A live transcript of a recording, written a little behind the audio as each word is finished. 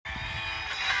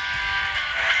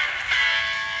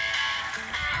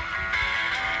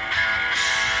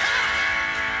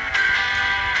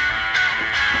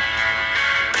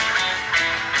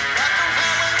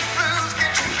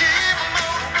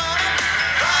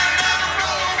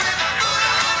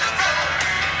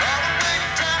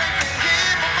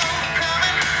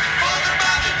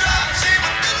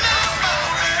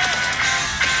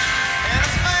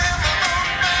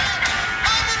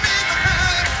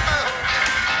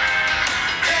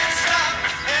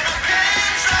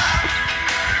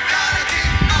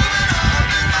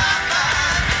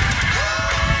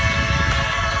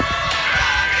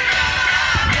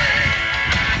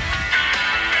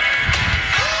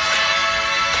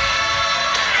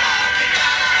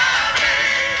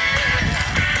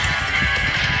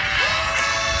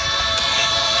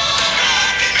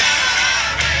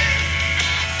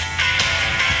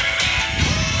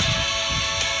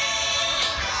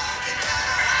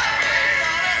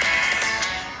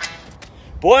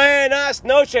Buenas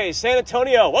noches, San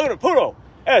Antonio. Welcome to Puro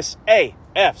SAFC.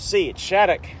 It's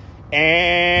Shattuck.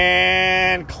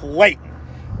 And Clayton.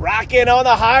 Rocking on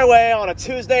the highway on a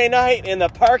Tuesday night in the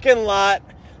parking lot.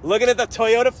 Looking at the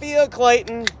Toyota field,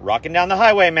 Clayton. Rocking down the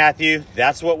highway, Matthew.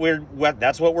 That's what we're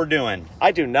doing.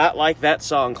 I do not like that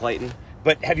song, Clayton.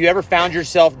 But have you ever found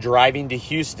yourself driving to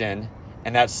Houston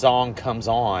and that song comes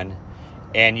on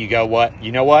and you go, what?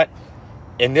 You know what?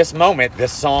 In this moment,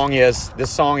 this song is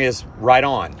right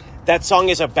on. That song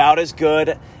is about as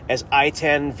good as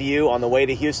I-10 View on the way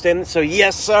to Houston. So,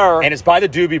 yes, sir. And it's by the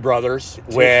Doobie Brothers,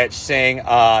 which sing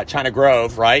China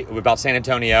Grove, right? About San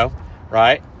Antonio,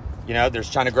 right? You know, there's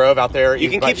China Grove out there.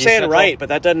 You can keep saying right, but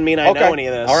that doesn't mean I know any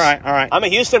of this. All right. I'm a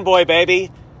Houston boy,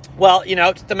 baby. Well, you know,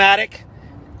 it's thematic.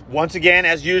 Once again,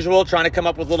 as usual, trying to come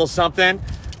up with a little something.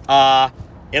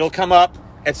 It'll come up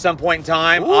at some point in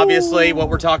time. Ooh. Obviously, what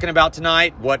we're talking about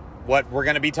tonight, what we're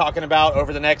going to be talking about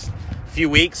over the next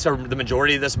few weeks or the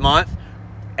majority of this month.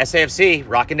 SAFC,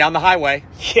 rocking down the highway.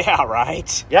 Yeah,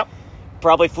 right. Yep.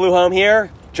 Probably flew home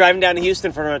here, driving down to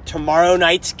Houston for tomorrow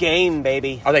night's game,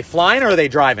 baby. Are they flying or are they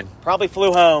driving? Probably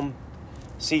flew home,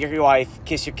 see your wife,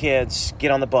 kiss your kids, get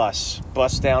on the bus.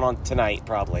 Bus down on tonight,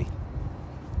 probably.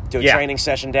 Do a training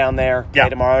session down there, play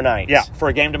tomorrow night. Yeah, for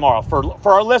a game tomorrow.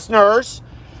 For our listeners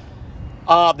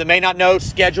that may not know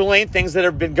scheduling, things that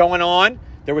have been going on,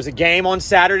 there was a game on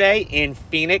Saturday in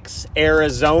Phoenix,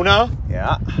 Arizona.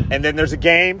 Yeah. And then there's a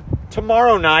game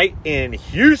tomorrow night in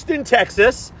Houston,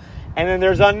 Texas. And then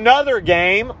there's another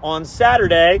game on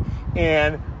Saturday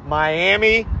in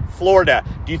Miami, Florida.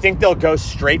 Do you think they'll go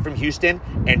straight from Houston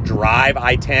and drive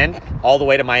I-10 all the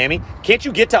way to Miami? Can't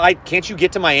you get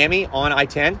to Miami on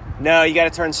I-10? No, you got to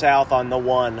turn south on the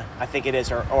 1. I think it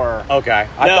is, or okay.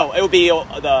 It would be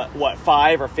the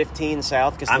 5 or 15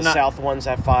 south because the south ones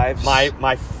have 5s.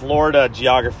 My Florida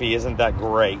geography isn't that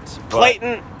great.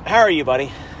 Clayton, how are you,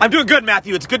 buddy? I'm doing good,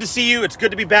 Matthew. It's good to see you. It's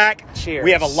good to be back. Cheers.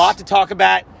 We have a lot to talk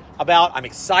about. I'm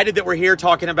excited that we're here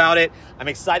talking about it. I'm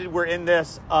excited we're in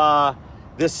this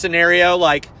scenario.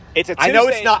 Like, it's a Tuesday.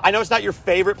 I know it's not your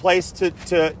favorite place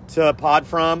to pod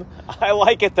from. I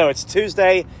like it though. It's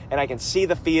Tuesday and I can see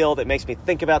the field. It makes me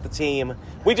think about the team.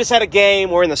 We just had a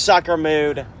game. We're in the soccer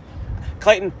mood.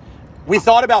 Clayton, we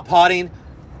thought about podding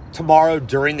tomorrow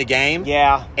during the game.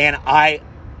 Yeah. And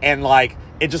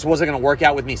it just wasn't going to work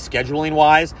out with me scheduling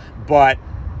wise, but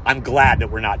I'm glad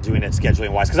that we're not doing it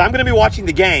scheduling wise because I'm going to be watching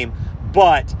the game,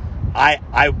 but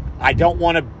I don't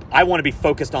want to. I want to be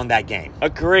focused on that game.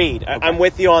 Agreed. Okay. I'm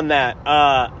with you on that.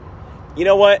 You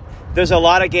know what? There's a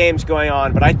lot of games going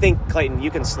on, but I think, Clayton,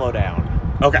 you can slow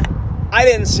down. Okay. I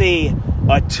didn't see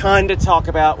a ton to talk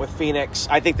about with Phoenix.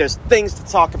 I think there's things to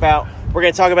talk about. We're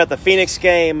going to talk about the Phoenix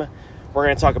game. We're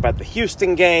going to talk about the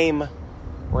Houston game.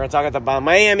 We're going to talk about the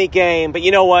Miami game. But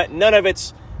you know what? None of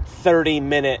it's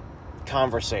 30-minute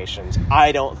conversations.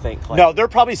 I don't think, Clayton. No, there are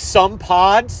probably some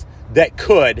pods that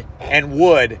could and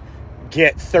would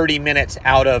get 30 minutes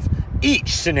out of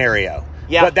each scenario.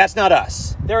 Yeah. But that's not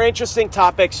us. They're interesting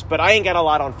topics, but I ain't got a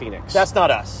lot on Phoenix. That's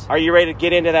not us. Are you ready to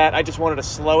get into that? I just wanted to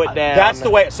slow it down. That's the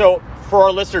way. So for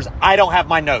our listeners, I don't have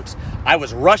my notes. I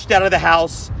was rushed out of the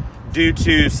house due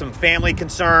to some family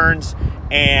concerns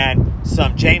and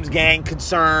some James Gang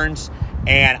concerns.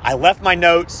 And I left my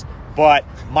notes, but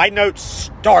my notes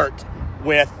start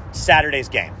with Saturday's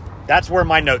game. That's where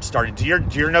my notes started. Do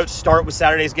your notes start with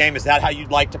Saturday's game? Is that how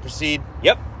you'd like to proceed?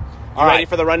 Yep. All right. Ready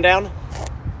for the rundown?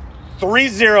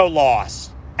 3-0 loss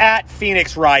at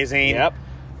Phoenix Rising. Yep.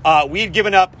 We had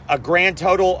given up a grand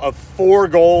total of 4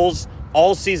 goals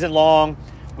all season long.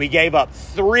 We gave up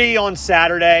 3 on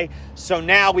Saturday. So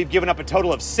now we've given up a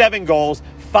total of 7 goals,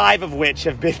 5 of which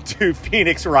have been to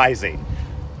Phoenix Rising.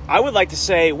 I would like to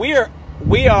say we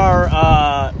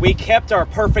kept our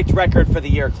perfect record for the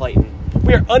year, Clayton.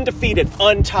 We are undefeated,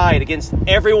 untied against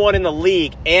everyone in the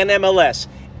league and MLS.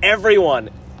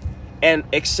 Everyone. And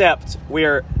except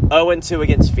we're 0-2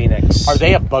 against Phoenix. Are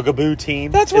they a bugaboo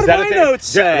team? That's what my notes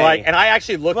say. And I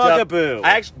actually looked bugaboo.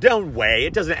 up. Don't way.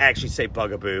 It doesn't actually say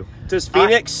bugaboo. Does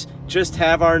Phoenix just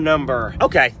have our number?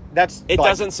 Okay. It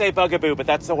doesn't say bugaboo, but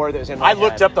that's the word that was in my head. I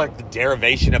looked up the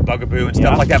derivation of bugaboo and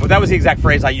stuff like that, but that was the exact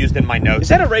phrase I used in my notes. Is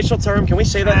that a racial term? Can we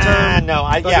say that term? No.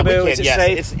 Bugaboo, yeah, we can. is it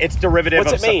Yes, safe? It's derivative.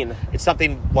 What's it mean? It's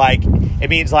something like it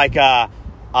means like a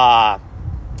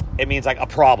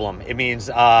problem. It means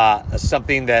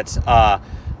something that's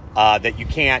that you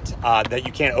can't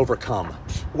overcome.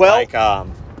 Well,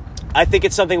 I think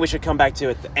it's something we should come back to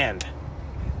at the end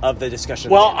of the discussion.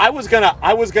 Well, I was gonna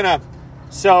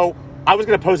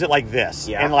pose it like this,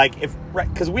 and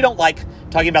because we don't like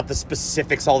talking about the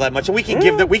specifics all that much, and we can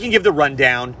give the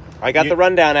rundown I got the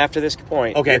rundown after this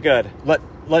point. Okay, You're good.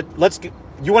 Let's.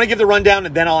 You want to give the rundown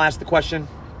and then I'll ask the question?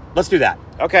 Let's do that.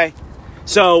 Okay.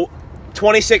 So,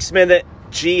 26th minute,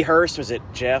 G. Hurst, was it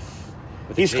Jeff?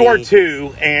 He scored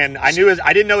 2, and I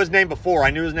didn't know his name before. I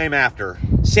knew his name after.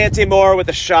 Santi Moore with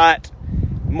a shot.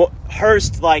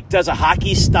 Hurst does a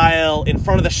hockey style in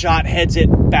front of the shot, heads it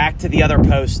back to the other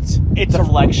post. It's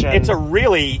deflection.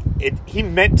 He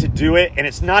meant to do it, and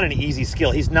it's not an easy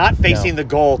skill. He's not facing the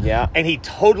goal, and he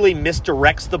totally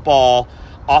misdirects the ball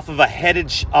off of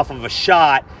a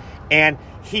shot, and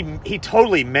he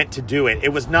totally meant to do it.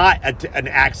 It was not an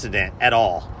accident at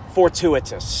all.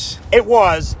 Fortuitous. It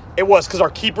was because our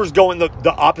keeper's going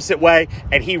the opposite way,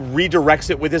 and he redirects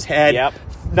it with his head. Yep.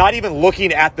 Not even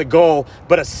looking at the goal,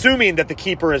 but assuming that the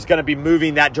keeper is going to be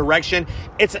moving that direction.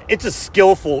 It's a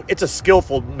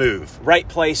skillful move. Right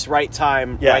place, right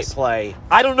time, right play.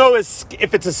 I don't know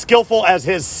if it's as skillful as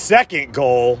his second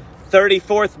goal.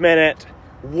 34th minute.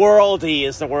 Worldy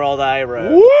is the world I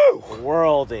wrote. Woo!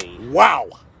 Worldy. Wow.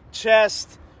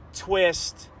 Chest,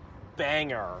 twist,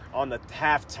 banger on the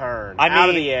half turn. Out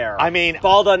of the air.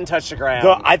 Ball doesn't touch the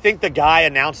ground. I think the guy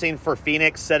announcing for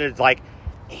Phoenix said it's like,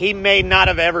 he may not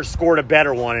have ever scored a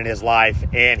better one in his life,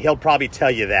 and he'll probably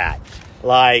tell you that.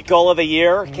 Goal of the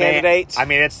year candidate.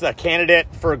 It's the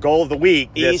candidate for goal of the week.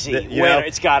 Easy.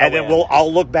 It's got to win. And then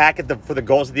I'll look back for the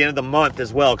goals at the end of the month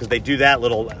as well, because they do that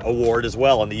little award as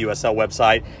well on the USL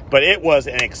website. But it was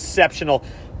an exceptional.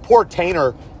 Poor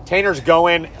Tainer. Tainer's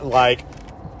going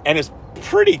and is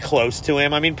pretty close to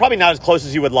him. Probably not as close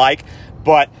as you would like,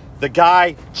 but the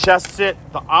guy chests it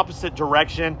the opposite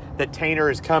direction that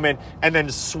Tainer is coming, and then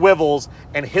swivels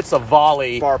and hits a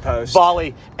volley. Far post.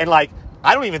 Volley. And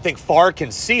I don't even think Farr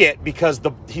can see it because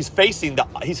he's facing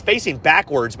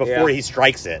backwards before he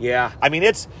strikes it. Yeah.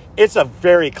 It's a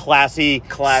very classy,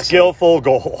 skillful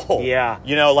goal. Yeah.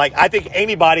 I think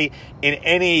anybody in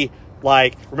any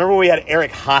remember when we had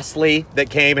Eric Hosley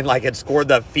that came and had scored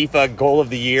the FIFA goal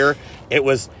of the year? It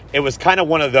was kind of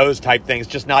one of those type things,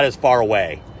 just not as far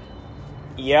away.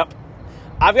 Yep.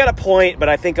 I've got a point, but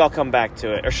I think I'll come back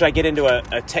to it. Or should I get into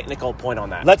a technical point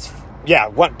on that?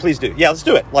 Please do. Yeah, let's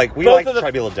do it. We try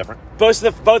to be a little different. Both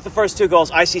the first 2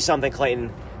 goals, I see something,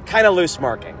 Clayton, kind of loose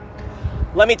marking.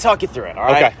 Let me talk you through it, all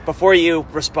right? Okay. Before you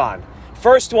respond.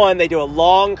 First one, they do a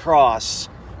long cross,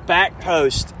 back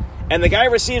post, and the guy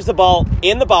receives the ball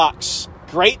in the box.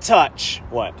 Great touch.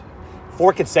 What?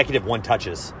 4 consecutive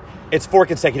one-touches. It's 4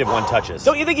 consecutive one-touches.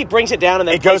 Don't you think he brings it down and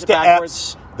then it goes plays it to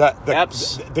backwards?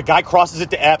 Epps. The guy crosses it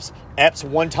to Epps. Epps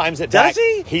one-times it back. Does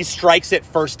he? He strikes it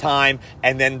first time,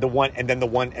 and then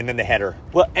the header.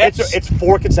 Well, Epps, it's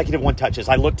 4 consecutive one-touches.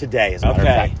 I looked today, as a matter of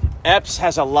fact. Epps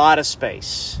has a lot of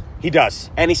space. He does.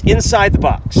 And he's inside the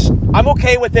box. I'm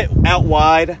okay with it out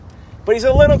wide, but he's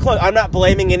a little close. I'm not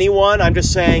blaming anyone. I'm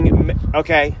just saying,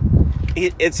 okay,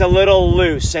 it's a little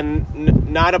loose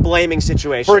and not a blaming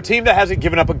situation. For a team that hasn't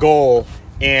given up a goal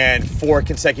in 4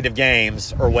 consecutive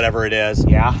games or whatever it is,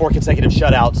 4 consecutive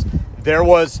shutouts, there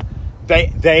was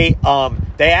they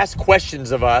asked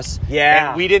questions of us,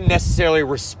 and we didn't necessarily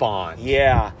respond.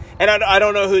 Yeah, and I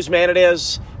don't know whose man it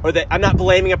is, or that I'm not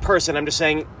blaming a person. I'm just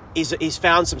saying he's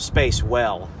found some space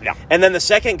well. Yeah. And then the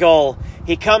second goal,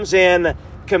 he comes in,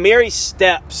 Kamiri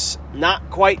steps not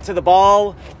quite to the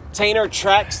ball. Tainer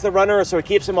tracks the runner, so he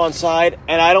keeps him on side.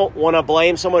 And I don't want to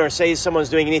blame someone or say someone's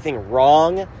doing anything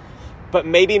wrong, but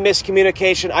maybe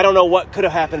miscommunication. I don't know what could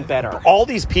have happened better. All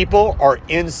these people are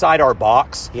inside our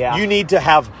box. Yeah. You need to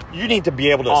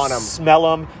be able to smell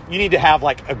them. You need to have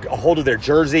a hold of their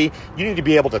jersey. You need to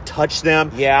be able to touch them.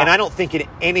 Yeah. And I don't think in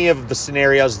any of the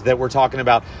scenarios that we're talking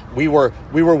about, we were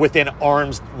within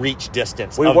arm's reach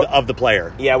distance of the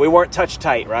player. Yeah, we weren't touch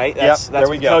tight, right? That's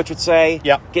what the coach would say.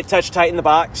 Yep. Get touch tight in the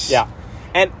box. Yeah.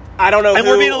 And I don't know. And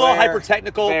we're being a little hyper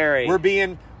technical. Very. We're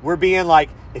being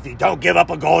if you don't give up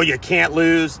a goal, you can't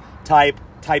lose type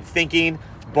thinking.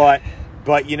 But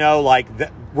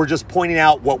we're just pointing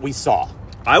out what we saw.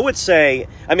 I would say,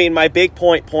 my big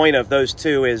point of those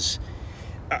two is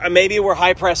maybe we're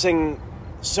high pressing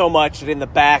so much that in the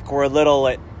back we're a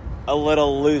little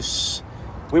loose.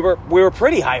 We were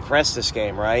pretty high pressed this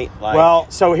game, right?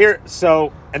 And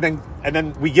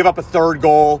then we give up a third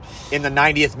goal in the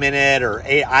 90th minute, or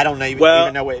I don't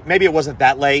even know. Maybe it wasn't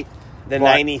that late. The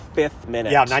 95th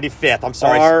minute. Yeah, 95th. I'm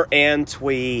sorry. R and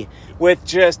Twee with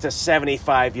just a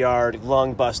 75-yard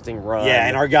lung-busting run. Yeah,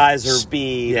 and our guys are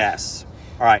speed. Yes.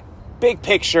 All right. Big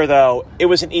picture, though, it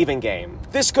was an even game.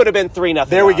 This could have been 3-0.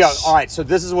 There we go. All right, so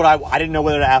this is what I didn't know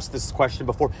whether to ask this question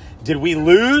before. Did we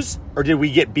lose or did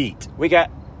we get beat? We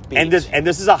got beat. And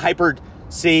this is a hyper.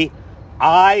 See,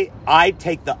 I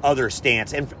take the other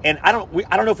stance, and I don't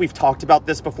know if we've talked about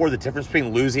this before. The difference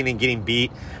between losing and getting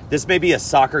beat. This may be a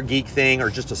soccer geek thing or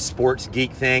just a sports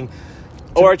geek thing,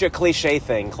 or a cliche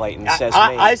thing. Clayton says.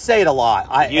 I say it a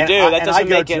lot. You do. That doesn't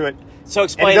make it. So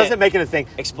explain it. It doesn't make it a thing.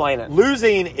 Explain it.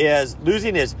 Losing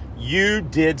is you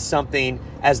did something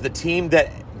as the team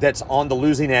that's on the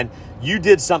losing end. You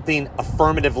did something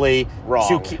affirmatively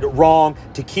wrong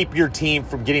to keep your team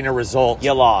from getting a result.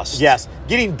 You lost. Yes.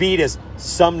 Getting beat is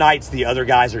some nights the other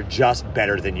guys are just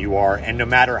better than you are. And no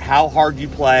matter how hard you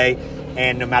play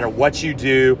and no matter what you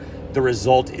do, the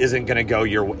result isn't going to go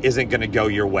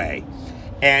your way.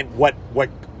 And what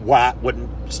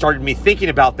started me thinking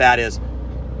about that is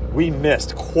we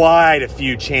missed quite a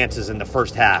few chances in the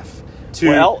first half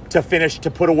to finish,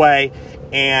 to put away,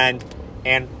 and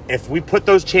if we put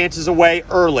those chances away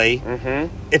early,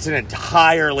 it's an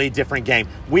entirely different game.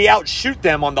 We outshoot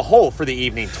them on the whole for the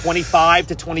evening,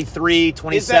 25-23,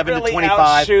 27-25. Is that really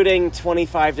outshooting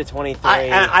 25-23?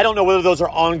 I don't know whether those are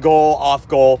on goal, off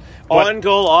goal. On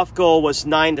goal, off goal was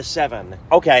 9-7.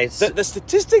 Okay, the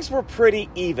statistics were pretty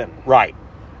even. Right.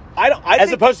 I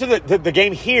think, opposed to the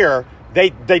game here.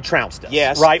 They trounced us.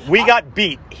 Yes. Right? We got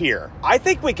beat here. I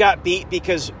think we got beat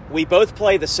because we both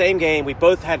played the same game. We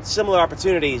both had similar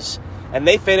opportunities, and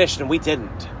they finished and we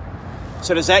didn't.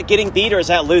 So is that getting beat or is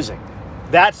that losing?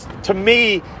 That's, to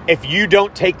me, if you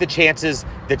don't take the chances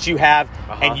that you have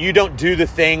and you don't do the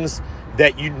things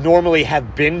that you normally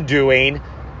have been doing,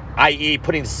 i.e.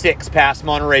 putting 6 past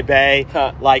Monterey Bay,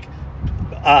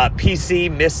 PC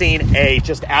missing a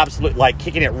just absolute,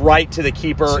 kicking it right to the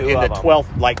keeper in the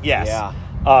 12th. Yes.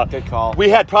 Yeah. Good call. We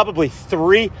had probably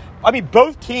 3.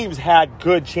 Both teams had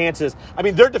good chances.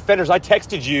 Their defenders, I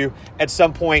texted you at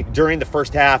some point during the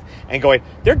first half and going,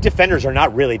 their defenders are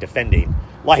not really defending.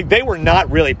 They were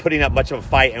not really putting up much of a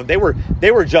fight. And they were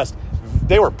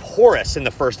porous in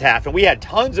the first half. And we had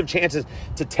tons of chances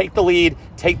to take the lead,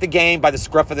 take the game by the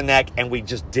scruff of the neck. And we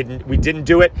just didn't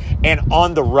do it. And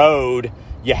on the road,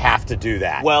 you have to do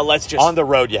that. Well, on the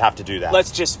road, you have to do that. Let's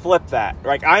just flip that.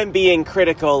 I'm being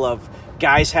critical of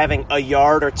guys having a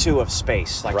yard or two of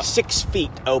space, 6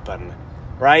 feet open,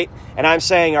 right? And I'm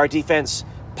saying our defense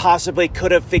possibly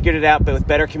could have figured it out, but with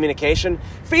better communication.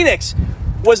 Phoenix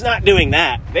was not doing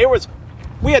that.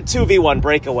 We had 2v1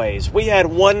 breakaways. We had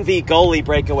 1v goalie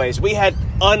breakaways. We had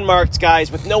unmarked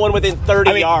guys with no one within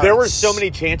 30 yards. There were so many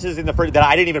chances in the first that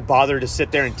I didn't even bother to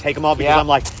sit there and take them all because I'm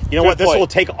like, you know Good what? This point. will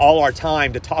take all our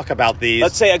time to talk about these.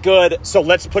 Let's say a good. So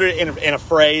let's put it in a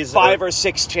phrase. 5 or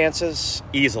 6 chances.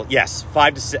 Easily, yes.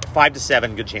 5 to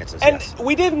 7 good chances. And yes.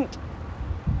 we didn't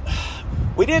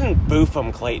boof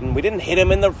him, Clayton. We didn't hit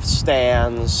him in the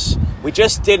stands. We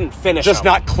just didn't finish him. Just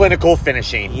not clinical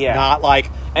finishing. Yeah. Not like...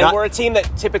 And we're a team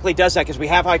that typically does that because we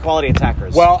have high-quality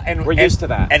attackers. Well, and we're used to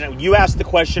that. And you asked the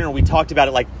question, and we talked about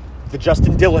it, the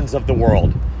Justin Dillons of the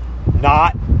world.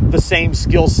 Not the same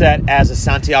skill set as a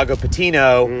Santiago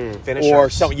Patino finisher. Or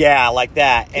some, like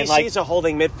that. And he's a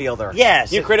holding midfielder.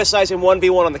 Yes. You criticize him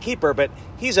 1v1 on the keeper, but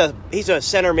he's a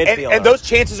center midfielder. And those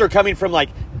chances are coming from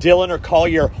Dillon or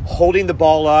Collier holding the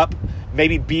ball up,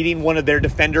 maybe beating one of their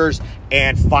defenders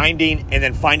and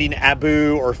then finding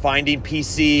Abu or finding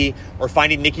PC or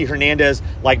finding Nicky Hernandez,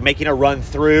 making a run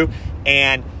through.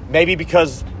 And maybe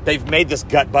because they've made this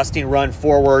gut-busting run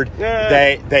forward,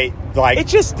 they it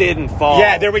just didn't fall.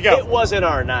 Yeah, there we go. It wasn't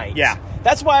our night. Yeah.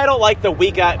 That's why I don't like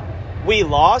we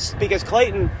lost, because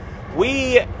Clayton,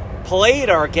 we played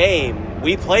our game.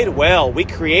 We played well. We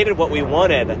created what we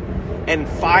wanted. And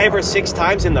 5 or 6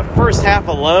 times in the first half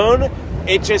alone,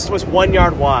 it just was 1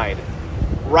 yard wide,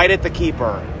 right at the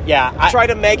keeper. Yeah. I try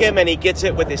to make him, and he gets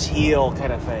it with his heel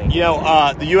kind of thing. The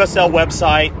USL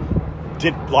website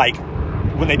did,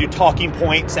 when they do talking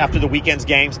points after the weekend's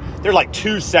games, there are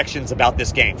 2 sections about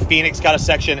this game. Phoenix got a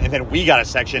section, and then we got a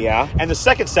section. Yeah. And the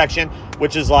second section,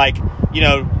 which is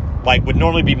would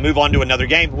normally be move on to another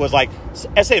game, was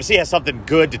SAFC has something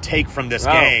good to take from this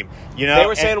game. They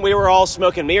were saying we were all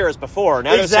smoke and mirrors before.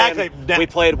 Now exactly. They're saying we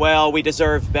played well, we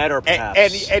deserved better,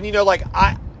 perhaps.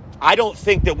 I don't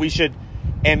think that we should,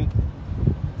 and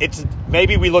it's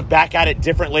maybe we look back at it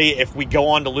differently if we go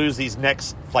on to lose these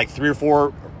next 3 or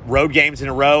 4 road games in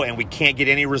a row and we can't get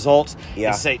any results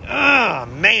and say,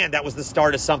 man, that was the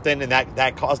start of something and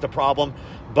that caused a problem.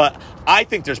 But I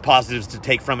think there's positives to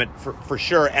take from it for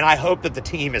sure, and I hope that the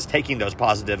team is taking those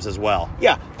positives as well.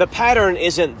 Yeah, the pattern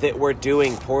isn't that we're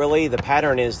doing poorly. The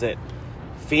pattern is that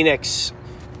Phoenix,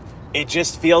 it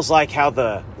just feels like how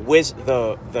the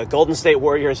Golden State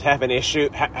Warriors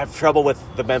have trouble with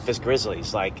the Memphis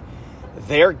Grizzlies.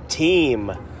 Their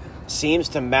team seems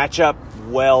to match up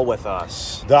well with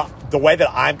us. The way that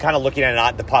I'm kind of looking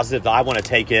at it, the positive that I want to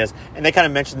take is, and they kind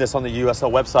of mentioned this on the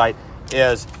USL website,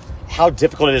 is how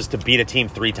difficult it is to beat a team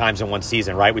 3 times in one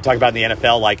season, right? We talk about in the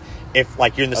NFL, like if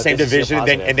like you're in the same division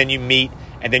and then you meet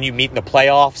in the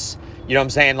playoffs. You know what I'm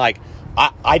saying? Like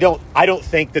I don't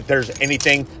think that there's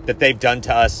anything that they've done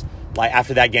to us like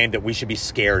after that game that we should be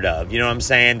scared of. You know what I'm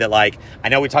saying? That like I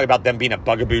know we talk about them being a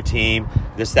bugaboo team,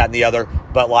 this, that, and the other,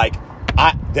 but like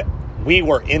we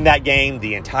were in that game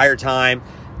the entire time.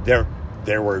 There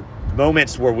were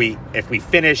moments where if we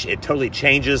finish, it totally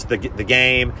changes the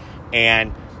game,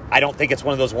 and I don't think it's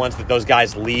one of those ones that those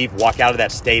guys walk out of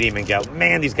that stadium and go,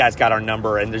 man, these guys got our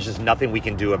number, and there's just nothing we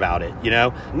can do about it. You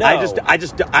know? No.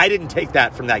 I didn't take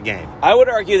that from that game. I would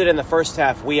argue that in the first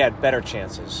half we had better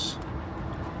chances.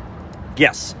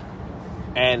 Yes.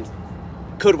 And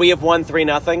could we have won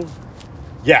 3-0?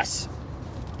 Yes.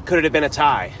 Could it have been a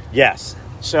tie? Yes.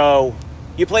 So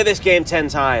you play this game 10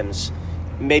 times,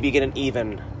 maybe you get an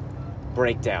even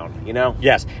breakdown, you know?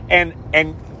 Yes. And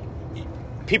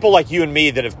people like you and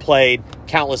me that have played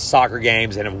countless soccer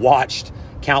games and have watched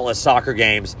countless soccer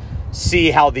games see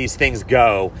how these things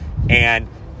go and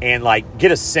like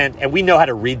get a sense, and we know how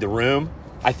to read the room,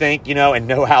 I think, you know, and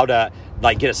know how to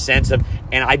like get a sense of,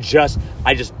 and I just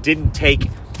didn't take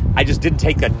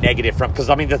the negative from, because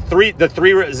I mean the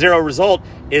 3-0 result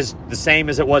is the same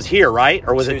as it was here, right?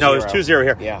 Or was it? No, it was 2-0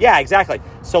 here. Yeah, exactly.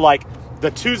 So like the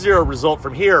 2-0 result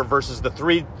from here versus the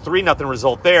 3-0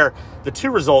 result there, the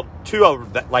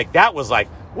 2-0, like that was like,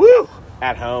 woo!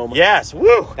 At home. Yes,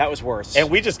 woo! That was worse.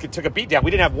 And we just took a beat down.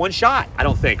 We didn't have one shot, I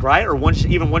don't think, right? Or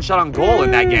even one shot on goal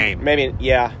in that game. Maybe,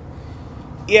 yeah.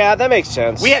 Yeah, that makes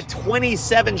sense. We had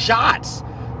 27 shots.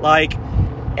 I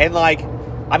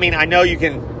mean, I know you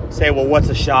can say, well, what's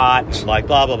a shot? Like,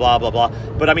 blah, blah, blah, blah, blah.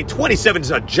 But, I mean, 27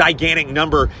 is a gigantic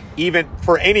number even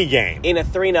for any game. In a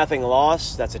 3-0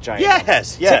 loss, that's a giant Yes,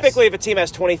 number. yes. Typically, if a team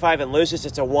has 25 and loses,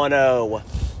 it's a 1-0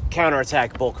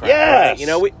 counterattack bullcrap. Yes. Right? You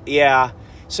know,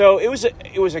 So it was a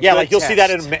yeah, good like you'll see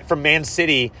test. that from Man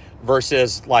City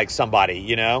versus like somebody,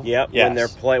 you know. Yep.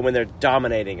 Yes. When they're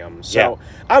dominating them. So Yeah.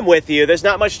 I'm with you. There's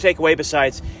not much to take away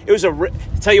besides it was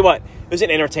tell you what, it was an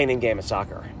entertaining game of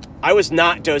soccer. I was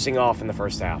not dozing off in the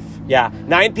first half. Yeah.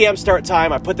 9 p.m. start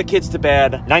time. I put the kids to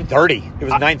bed. 9:30. It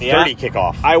was 9:30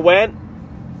 kickoff. I went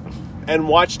and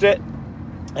watched it,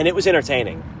 and it was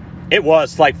entertaining. It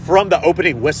was like from the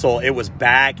opening whistle, it was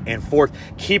back and forth.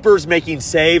 Keepers making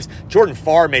saves. Jordan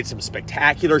Farr made some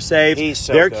spectacular saves. He's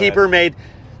so Their good. keeper made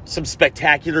some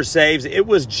spectacular saves. It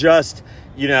was just,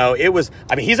 I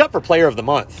mean, he's up for Player of the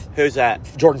Month. Who's that?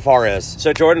 Jordan Farr is.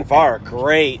 So Jordan Farr,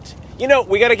 great. You know,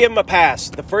 we got to give him a pass.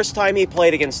 The first time he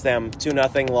played against them,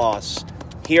 2-0 loss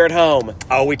here at home.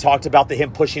 Oh, we talked about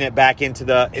him pushing it back into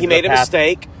the. He made a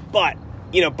mistake, but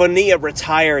Bonilla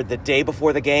retired the day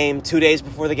before the game, 2 days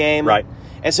before the game. Right.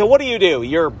 And so what do?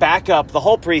 You're back up the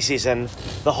whole preseason,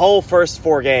 the whole first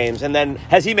 4 games, and then...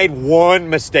 Has he made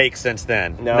one mistake since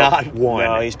then? No. Not one.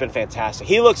 No, he's been fantastic.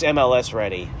 He looks MLS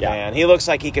ready, Yeah. man. He looks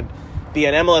like he could be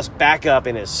an MLS backup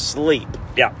in his sleep.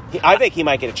 Yeah. I think he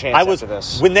might get a chance after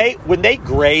this. When they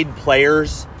grade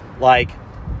players, like,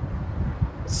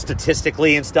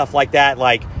 statistically and stuff like that,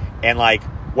 and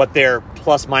what their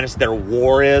plus minus their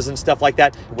WAR is and stuff like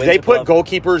that. Do they put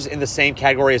goalkeepers in the same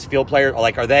category as field players?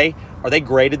 Like, are they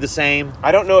graded the same?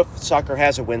 I don't know if soccer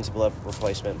has a wins above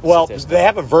replacement. Well, statistic. they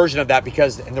have a version of that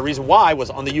and the reason why was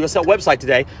on the USL website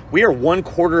today. We are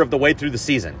 1/4 of the way through the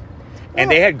season,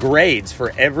 and they had grades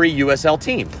for every USL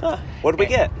team. Huh. What did we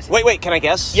get? Wait, can I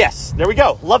guess? Yes, there we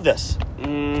go. Love this.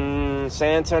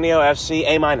 San Antonio FC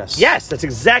A-. Yes, that's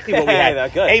exactly what we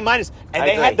had. Good. A-, and I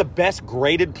they agree. had the best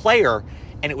graded player.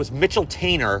 And it was Mitchell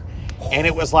Tainer, and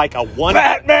it was like a one.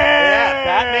 Batman! Yeah,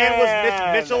 Batman was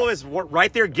Mitchell was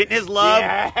right there getting his love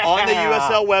on the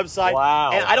USL website.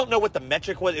 Wow. And I don't know what the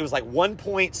metric was. It was like 1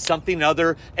 point something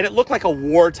other, and it looked like a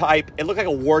war type. It looked like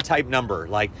a war type number.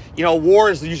 Like,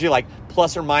 war is usually like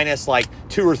plus or minus like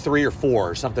 2 or 3 or 4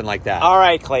 or something like that. All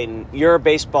right, Clayton, you're a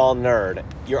baseball nerd.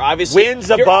 You're obviously wins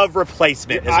above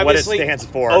replacement is what it stands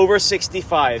for. Over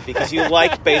 65 because you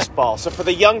like baseball. So for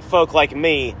the young folk like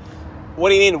me, what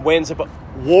do you mean wins above?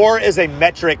 WAR is a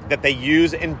metric that they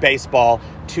use in baseball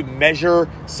to measure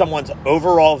someone's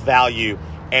overall value,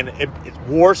 and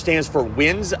WAR stands for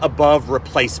wins above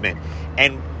replacement.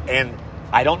 And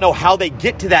I don't know how they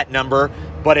get to that number,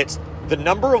 but it's the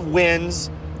number of wins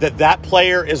that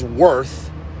player is worth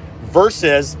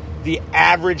versus the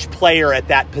average player at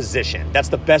that position. That's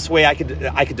the best way I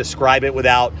could describe it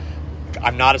without.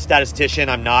 I'm not a statistician.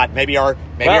 I'm not. Maybe our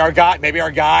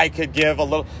guy could give a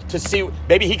little to see.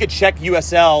 Maybe he could check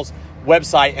USL's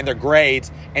website and their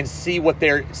grades and see what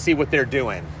they're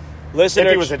doing. Listener,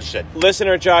 if he was interested.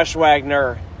 Listener Josh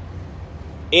Wagner,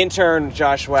 intern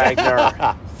Josh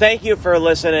Wagner, thank you for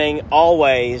listening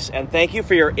always, and thank you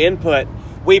for your input.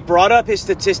 We brought up his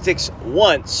statistics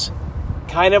once,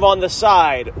 kind of on the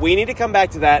side. We need to come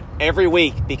back to that every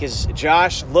week because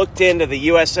Josh looked into the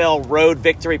USL road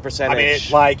victory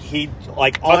percentage. I mean,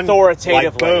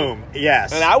 authoritatively. Boom.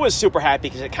 Yes. And I was super happy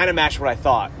because it kind of matched what I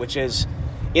thought, which is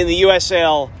in the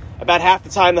USL, about half the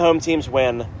time the home teams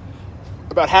win,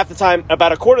 about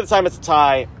a quarter of the time it's a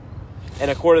tie, and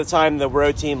a quarter of the time the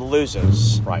road team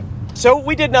loses. Right. So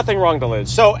we did nothing wrong to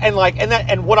lose. So and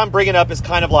what I'm bringing up is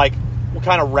kind of like we'll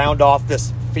kind of round off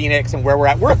this Phoenix and where we're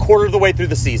at. We're a quarter of the way through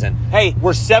the season. Hey,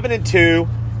 we're 7-2,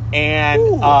 and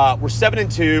we're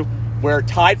 7-2. We're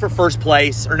tied for first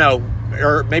place,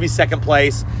 or maybe second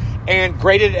place, and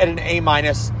graded at an A-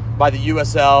 by the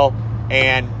USL.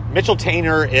 And Mitchell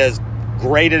Tainer is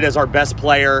graded as our best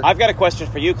player. I've got a question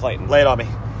for you, Clayton. Lay it on me.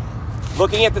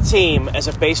 Looking at the team as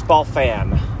a baseball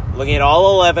fan, looking at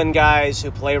all 11 guys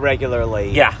who play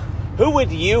regularly, yeah, who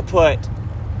would you put?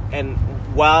 And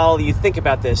while you think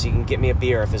about this, you can get me a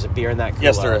beer if there's a beer in that cooler.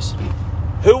 Yes, there is.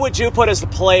 Who would you put as the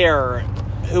player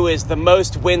who is the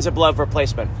most wins above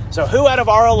replacement? So who out of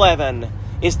our 11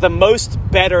 is the most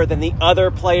better than the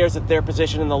other players at their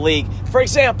position in the league? For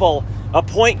example, a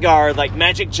point guard like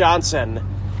Magic Johnson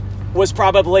was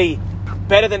probably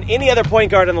better than any other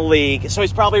point guard in the league, so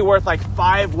he's probably worth like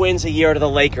 5 wins a year to the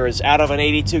Lakers out of an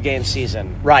 82-game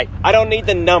season. Right. I don't need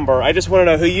the number. I just want to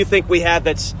know who you think we have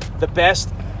that's the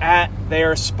best at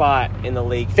their spot in the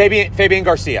league. Fabian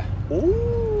Garcia.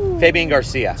 Ooh. Fabian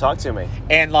Garcia. Talk to me.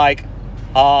 And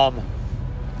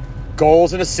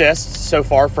goals and assists so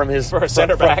far from his for a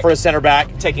center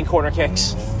back, taking corner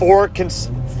kicks. 4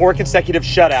 consecutive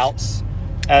shutouts,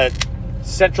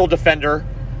 central defender,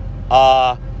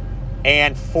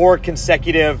 and 3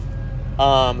 consecutive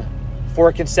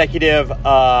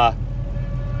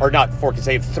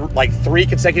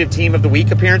team of the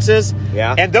week appearances.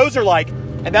 Yeah. And those are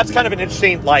and that's kind of an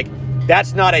interesting,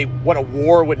 that's not what a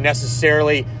WAR would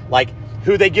necessarily,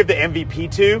 who they give the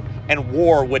MVP to, and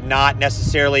WAR would not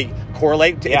necessarily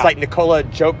correlate. Yeah. It's like Nikola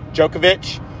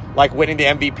Djokovic, winning the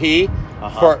MVP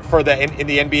for in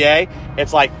the NBA.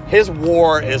 It's like his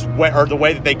WAR is or the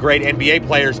way that they grade NBA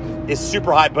players is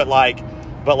super high, but a lot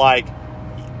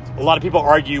of people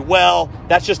argue, well,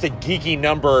 that's just a geeky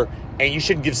number, and you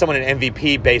shouldn't give someone an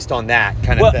MVP based on that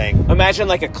kind of thing. Imagine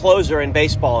a closer in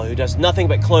baseball who does nothing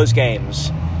but close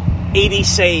games. 80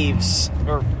 saves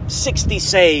or 60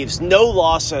 saves, no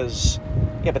losses.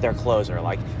 Yeah, but they're a closer.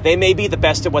 They may be the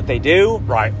best at what they do,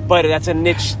 right? But that's a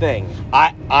niche thing.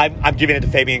 I'm giving it to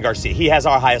Fabian Garcia. He has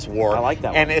our highest WAR. I like that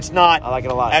one. And it's not. I like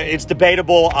it a lot. It's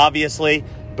debatable, obviously,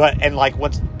 but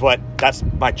that's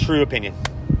my true opinion.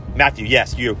 Matthew,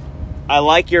 yes, you. I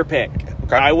like your pick.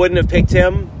 Okay. I wouldn't have picked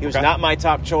him. He was not my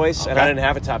top choice, okay. And I didn't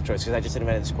have a top choice because I just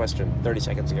invented this question 30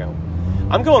 seconds ago.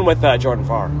 I'm going with Jordan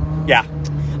Farr. Yeah.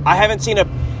 I haven't seen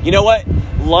you know what?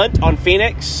 Lunt on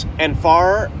Phoenix and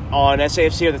Farr on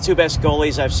SAFC are the 2 best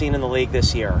goalies I've seen in the league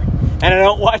this year. And I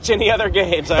don't watch any other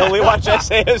games. I only watch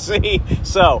SAFC.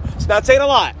 So it's not saying a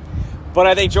lot. But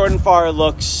I think Jordan Farr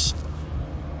looks...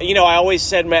 I always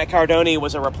said Matt Cardone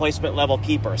was a replacement level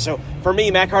keeper. So for me,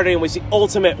 Matt Cardone was the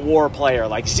ultimate WAR player,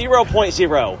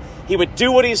 0.0. He would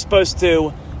do what he's supposed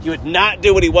to. He would not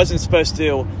do what he wasn't supposed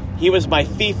to. He was my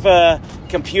FIFA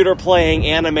computer playing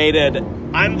animated,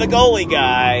 I'm the goalie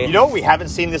guy. You know what we haven't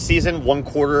seen this season,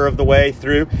 1/4 of the way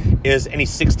through, is any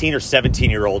 16 or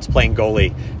 17-year-olds playing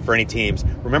goalie for any teams.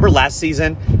 Remember last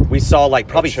season, we saw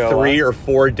probably 3 or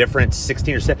 4 different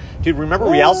 16 or 17. Dude, remember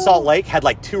Real Salt Lake had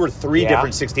 2 or 3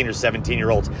 different 16 or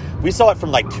 17-year-olds. We saw it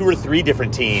from 2 or 3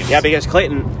 different teams. Yeah, because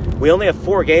Clayton, we only have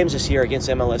 4 games this year against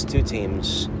MLS 2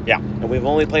 teams. Yeah. And we've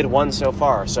only played 1 so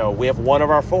far. So we have 1 of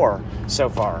our 4 so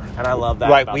far. And I love that.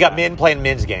 Right, we got men playing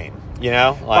men's game.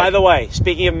 By the way,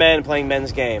 speaking of men playing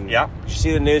men's game, yeah. Did you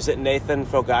see the news that Nathan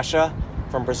Fogasha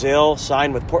from Brazil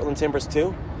signed with Portland Timbers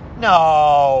too?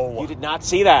 No. You did not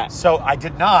see that. So I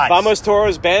did not. Vamos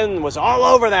Toros Ben was all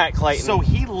over that, Clayton. So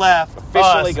he left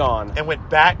officially gone and went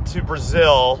back to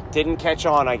Brazil. Didn't catch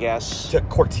on, I guess. To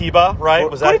Coritiba, right?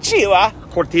 Was that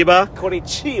Coritiba?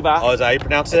 Coritiba. Oh, is that how you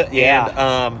pronounce it?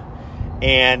 Yeah.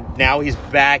 And now he's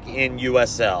back in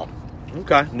USL.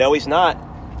 Okay. No, he's not.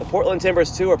 The Portland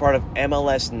Timbers, too, are part of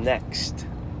MLS Next.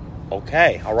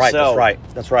 Okay. All right. So,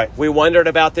 That's right. We wondered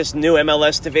about this new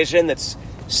MLS division that's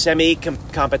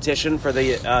semi-competition for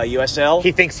the USL.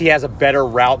 He thinks he has a better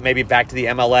route maybe back to the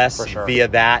MLS for sure. via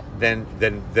that than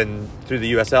through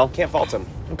the USL. Can't fault him.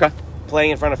 Okay.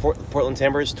 playing in front of Portland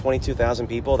Timbers, 22,000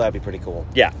 people, that'd be pretty cool.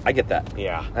 Yeah, I get that.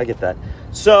 Yeah. I get that.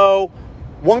 So,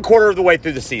 1/4 of the way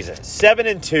through the season,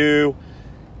 7-2.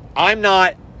 I'm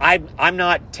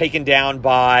not taken down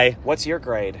by. What's your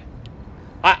grade?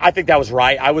 I think that was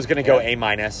right. I was going to go A-.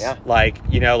 Yeah.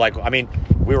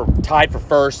 We were tied for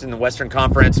first in the Western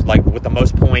Conference, like with the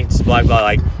most points, blah, blah.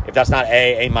 Like, if that's not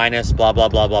A-, blah, blah,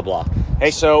 blah, blah, blah. Hey,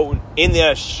 so in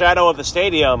the shadow of the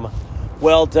stadium,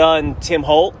 well done, Tim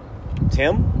Holt.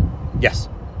 Tim? Yes.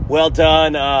 Well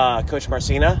done, Coach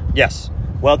Marcina. Yes.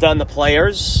 Well done, the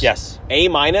players. Yes. A-,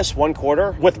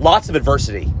 1/4. With lots of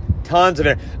adversity. Tons of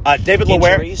it. David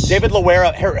Injuries.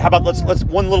 Loera. Here, how about let's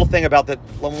one final thing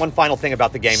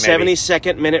about the game. Maybe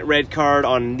 72nd minute red card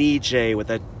on Nijay with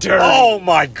a dirty. Oh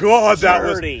my God,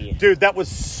 dirty. That was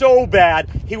so bad.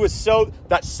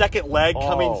 That second leg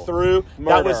coming through.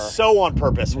 Murder. That was so on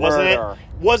purpose, wasn't Murder.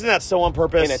 it? Wasn't that so on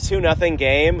purpose? In a 2-0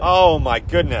 game. Oh my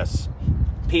goodness.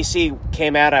 PC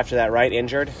came out after that, right?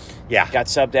 Injured. Yeah. Got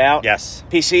subbed out. Yes.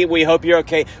 PC, we hope you're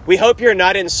okay. We hope you're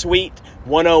not in suite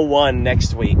 101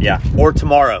 next week. Yeah. Or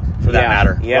tomorrow, for that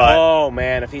matter. Yeah. But, oh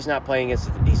man, if he's not playing, he's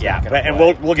not going to play. And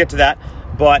we'll get to that.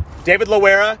 But David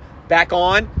Loera back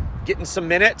on, getting some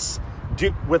minutes.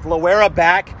 With Loera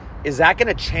back, is that going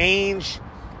to change?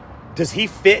 Does he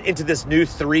fit into this new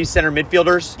 3 center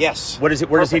midfielders? Yes. Where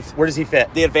does he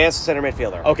fit? The advanced center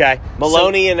midfielder. Okay.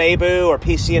 Maloney and Abu, or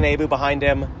PC and Abu behind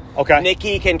him. Okay.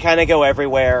 Nicky can kind of go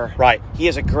everywhere. Right. He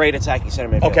is a great attacking center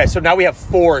midfielder. Okay, so now we have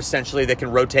 4 essentially that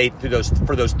can rotate through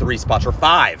for those 3 spots, or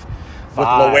 5. With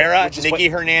Loera, Nicky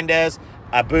Hernandez,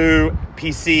 Abu,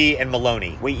 PC, and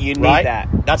Maloney. You need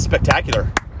that. that. That's spectacular.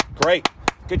 Great.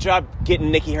 Good job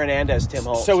getting Nicky Hernandez, Tim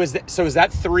Holt. So is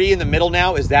that 3 in the middle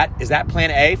now? Is that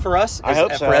plan A for us? I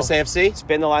hope so. For SAFC? It's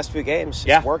been the last few games.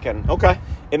 Yeah. It's working. Okay.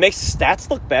 It makes the stats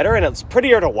look better, and it's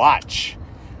prettier to watch.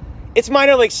 It's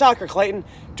minor league soccer, Clayton.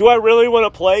 Do I really want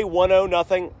to play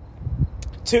 1-0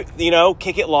 to,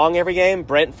 kick it long every game?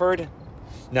 Brentford?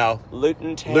 No.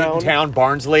 Luton Town? Luton Town,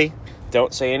 Barnsley.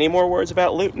 Don't say any more words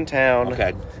about Luton Town.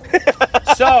 Okay.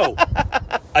 So,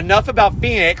 enough about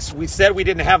Phoenix. We said we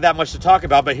didn't have that much to talk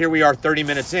about, but here we are 30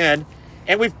 minutes in,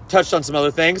 and we've touched on some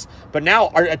other things. But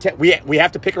now we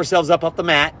have to pick ourselves up off the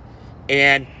mat,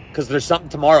 and because there's something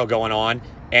tomorrow going on,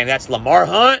 and that's Lamar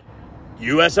Hunt,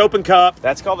 U.S. Open Cup.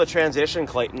 That's called the transition,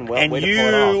 Clayton. Well, And way to pull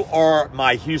it you off. are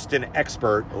my Houston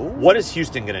expert. Ooh. What is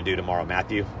Houston going to do tomorrow,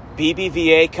 Matthew?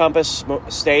 BBVA Compass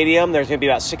Stadium. There's going to be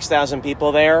about 6,000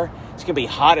 people there. It's going to be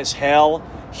hot as hell,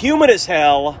 humid as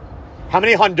hell. How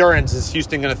many Hondurans is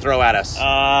Houston going to throw at us?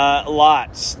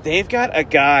 Lots. They've got a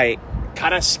guy,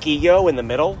 Carrasquillo, in the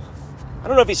middle. I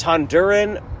don't know if he's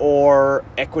Honduran or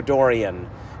Ecuadorian,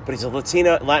 but he's a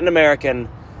Latin American,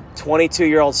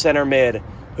 22-year-old center mid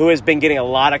who has been getting a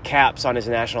lot of caps on his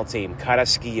national team.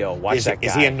 Carrasquillo. Watch that guy.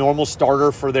 Is he a normal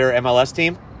starter for their MLS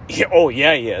team?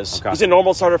 Yeah, he is. Okay. He's a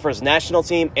normal starter for his national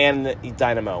team and the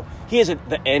Dynamo. He is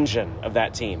the engine of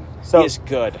that team. So- he is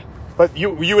good. But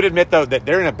you would admit, though, that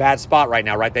they're in a bad spot right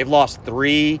now, right? They've lost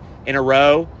 3 in a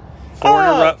row,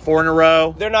 4 in a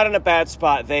row. They're not in a bad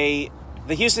spot. The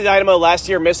Houston Dynamo last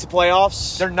year missed the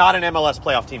playoffs. They're not an MLS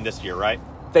playoff team this year, right?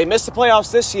 They missed the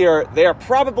playoffs this year. They are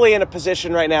probably in a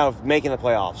position right now of making the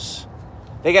playoffs.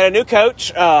 They got a new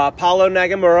coach, Paulo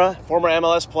Nagamura, former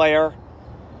MLS player,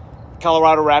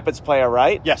 Colorado Rapids player,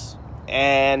 right? Yes.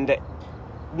 And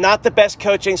not the best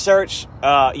coaching search.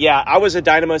 I was a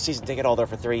Dynamo season ticket holder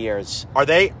for 3 years. Are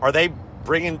they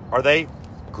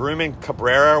grooming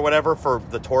Cabrera or whatever for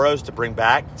the Toros to bring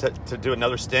back to do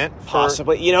another stint?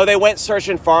 Possibly. They went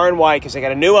searching far and wide because they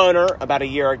got a new owner about a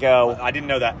year ago. I didn't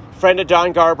know that. Friend of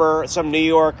Don Garber, some New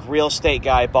York real estate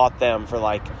guy, bought them for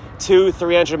like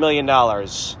 $200-300 million.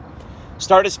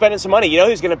 Started spending some money.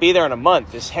 Who's going to be there in a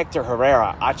month? Is Hector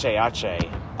Herrera, Ache.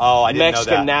 Oh, I didn't know that.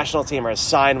 Mexican national teamer,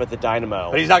 signed with the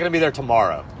Dynamo. But he's not going to be there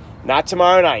tomorrow. Not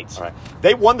tomorrow night. All right.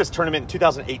 They won this tournament in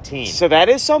 2018. So that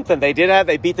is something. They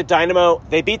beat the Dynamo.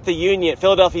 They beat the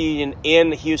Philadelphia Union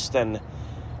in Houston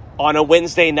on a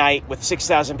Wednesday night with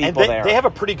 6,000 people there. They have a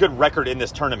pretty good record in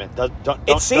this tournament.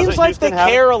 It seems like they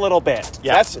care a little bit.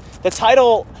 Yeah. That's the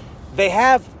title. They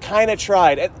have kind of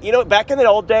tried. Back in the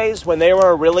old days when they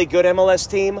were a really good MLS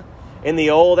team, in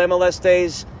the old MLS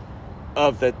days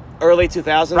of the early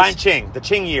 2000s. Brian Ching, the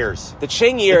Ching years. The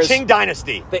Ching years. The Ching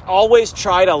dynasty. They always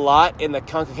tried a lot in the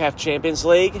CONCACAF Champions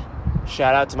League.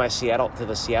 Shout out to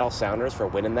the Seattle Sounders for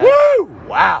winning that. Woo!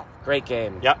 Wow. Great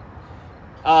game. Yep.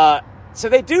 So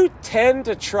they do tend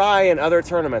to try in other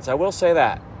tournaments. I will say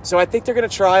that. So I think they're going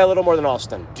to try a little more than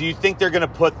Austin. Do you think they're going to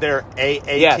put their A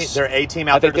Yes. team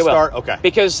out I there think to they will. start? Okay.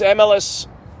 Because MLS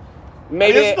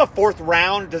Maybe this is the fourth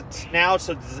round now.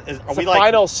 So are we the like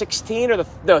final 16 or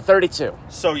 32?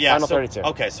 So yeah, final 32.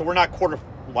 Okay, so we're not we're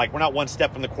not one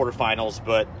step from the quarterfinals,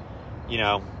 but you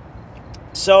know.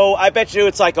 So I bet you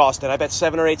it's like Austin. I bet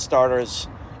 7 or 8 starters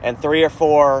and 3 or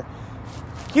 4.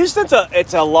 Houston's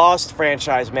it's a lost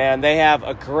franchise, man. They have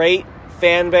a great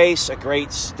fan base, a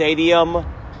great stadium,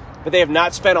 but they have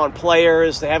not spent on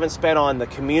players. They haven't spent on the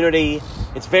community.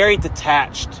 It's very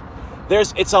detached.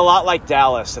 It's a lot like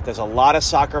Dallas, that there's a lot of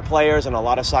soccer players and a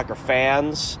lot of soccer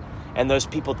fans, and those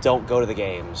people don't go to the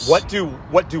games. What do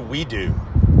we do?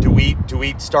 Do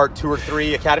we start 2 or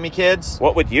 3 academy kids?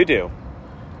 What would you do?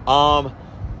 I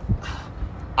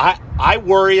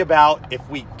worry about if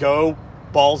we go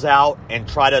balls out and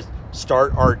try to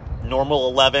start our normal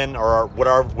 11 or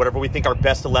whatever we think our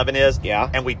best 11 is,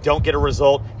 and we don't get a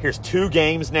result. Here's 2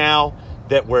 games now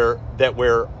that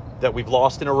we've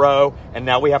lost in a row, and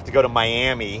now we have to go to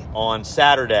Miami on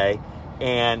Saturday,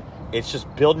 and it's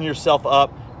just building yourself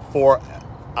up for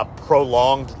a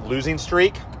prolonged losing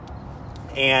streak.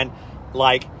 And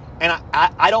I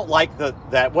don't like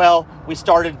that. Well, we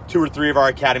started 2 or 3 of our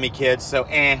academy kids, so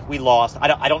we lost.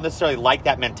 I don't necessarily like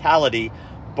that mentality,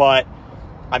 but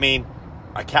I mean,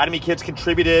 academy kids have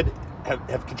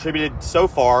contributed so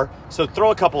far. So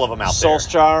throw a couple of them out there.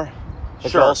 Solskjaer, the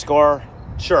goal scorer.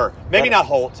 Sure, maybe not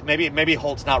Holt. Maybe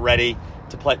Holt's not ready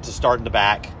to start in the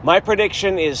back. My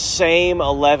prediction is same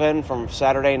 11 from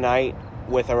Saturday night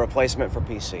with a replacement for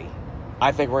PC.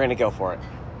 I think we're going to go for it.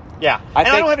 Yeah, I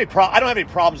don't have any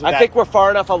problems with that. I think we're far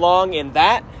enough along in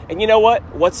that. And you know what?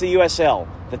 What's the USL?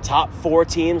 The top 4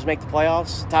 teams make the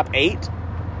playoffs? Top 8?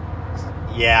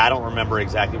 Yeah, I don't remember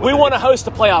exactly what we want to host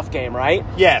a playoff game, right?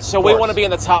 Yes. So we want to be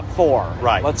in the top 4.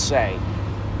 Right. Let's say.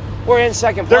 We're in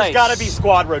second place. There's got to be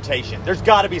squad rotation.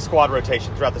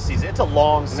 Throughout the season. It's a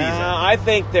long season. I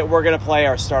think that we're going to play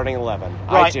our starting 11.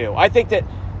 Right. I do. I think that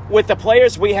with the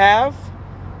players we have,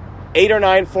 8 or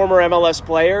 9 former MLS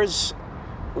players,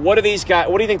 what do you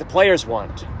think the players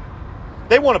want?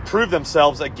 They want to prove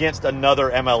themselves against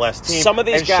another MLS team. Some of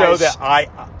these and guys show that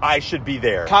I should be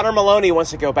there. Connor Maloney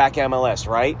wants to go back MLS,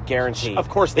 right? Guaranteed. Of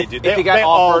course they do. They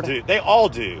all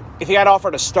do. If he got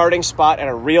offered a starting spot at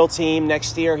a real team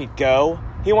next year, he'd go.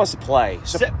 He wants to play.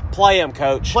 So play him,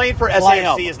 coach. Playing for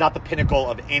SAFC is not the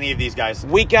pinnacle of any of these guys.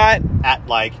 We got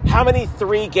how many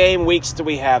 3-game weeks do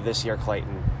we have this year,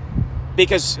 Clayton?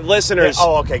 Because listeners,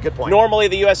 okay, good point. Normally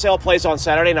the USL plays on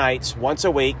Saturday nights once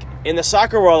a week. In the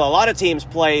soccer world, a lot of teams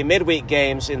play midweek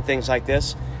games and things like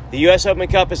this. The U.S. Open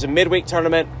Cup is a midweek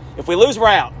tournament. If we lose, we're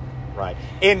out. Right.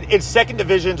 In second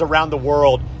divisions around the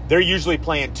world, they're usually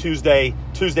playing Tuesday,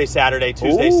 Saturday.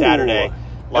 And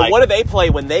what do they play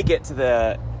when they get to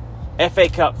the FA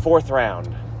Cup 4th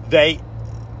round?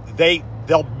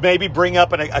 They'll maybe bring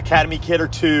up an academy kid or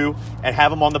 2 and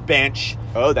have them on the bench.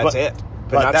 Oh, that's it.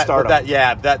 But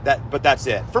that's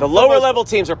it. The lower level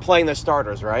teams are playing their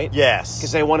starters, right? Yes,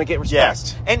 because they want to get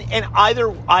respect. Yes, and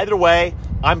either way,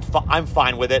 I'm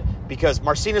fine with it because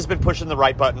Marcina's been pushing the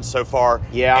right buttons so far.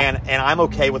 Yeah, and I'm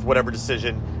okay with whatever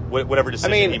decision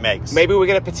he makes. Maybe we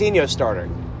get a Patino starter.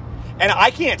 And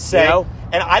I can't say,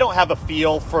 and I don't have a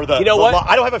feel for the. I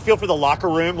don't have a feel for the locker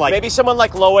room. Like maybe someone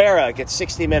like Loera gets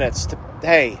 60 minutes to.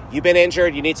 Hey, you've been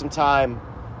injured. You need some time.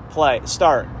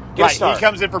 Start. Right, he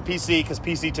comes in for PC because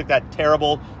PC took that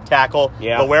terrible tackle.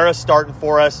 Yeah, Loera's starting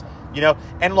for us,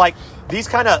 and like these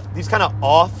kind of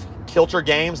off kilter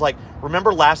games. Like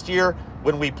remember last year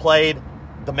when we played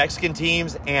the Mexican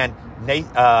teams and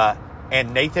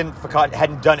Nathan Foucault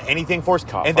hadn't done anything for us,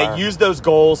 and they used those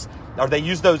goals. Or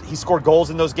he scored goals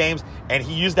in those games, and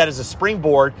he used that as a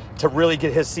springboard to really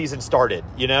get his season started,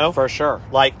 For sure.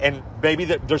 And maybe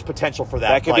there's potential for that.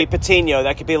 That could be Patino.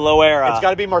 That could be Loera. It's got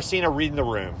to be Marcina reading the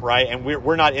room, right? And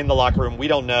we're not in the locker room. We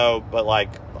don't know, but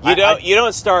you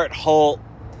don't start Holt,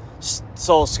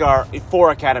 Solskjaer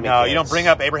for academy. No, kids. You don't bring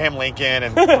up Abraham Lincoln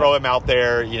and throw him out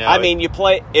there, I mean, you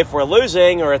play if we're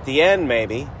losing or at the end,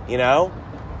 maybe,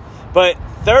 But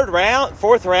 3rd round,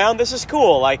 4th round, this is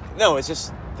cool. It's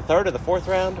just the 3rd or the 4th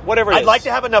round, whatever it is. I'd like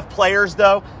to have enough players,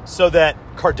 though, so that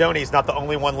Cardoni's not the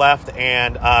only one left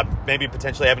and maybe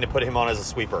potentially having to put him on as a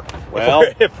sweeper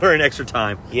if we're in extra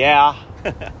time. Yeah.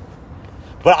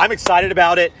 But I'm excited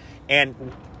about it. And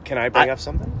can I bring up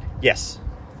something? Yes.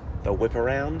 The whip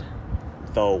around.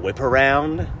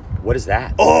 What is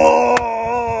that?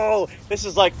 Oh! This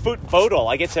is like foot bodle.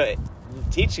 I get to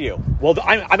teach you. Well,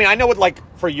 I know what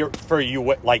for you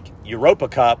Europa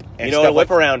Cup and you know what a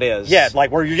whip around is. Yeah,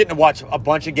 where you're getting to watch a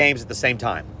bunch of games at the same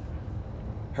time.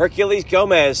 Herculez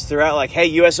Gomez throughout hey,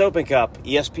 US Open Cup,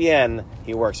 ESPN,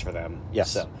 he works for them.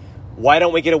 Yes. So why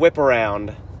don't we get a whip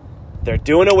around They're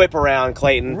doing a whip around,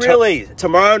 Clayton. Really?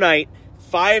 Tomorrow night,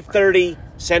 5:30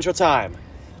 Central Time.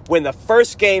 When the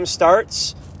first game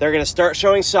starts, they're going to start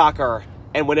showing soccer.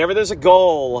 And whenever there's a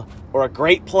goal or a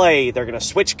great play, they're going to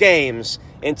switch games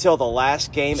until the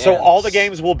last game So ends. all the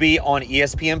games will be on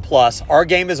ESPN Plus. Our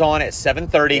game is on at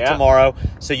 7:30 Yeah. tomorrow,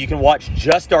 so you can watch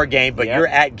just our game. But Yeah. you're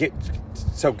at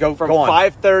so go From go on.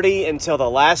 5:30 until the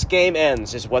last game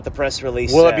ends is what the press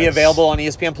release Will says. it be available on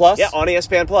ESPN Plus? Yeah, on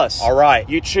ESPN Plus. All right.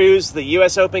 You choose the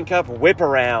U.S. Open Cup whip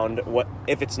around. What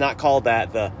if it's not called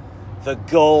that? The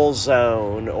goal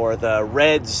zone or the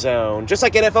red zone, just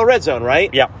like NFL Red Zone,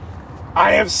 right? Yeah.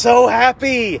 I am so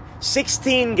happy.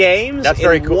 16 games That's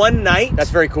very in cool. one night. That's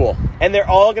very cool. And they're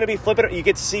all going to be flipping. You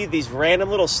get to see these random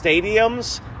little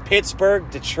stadiums. Pittsburgh,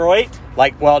 Detroit.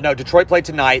 No, Detroit played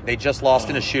tonight. They just lost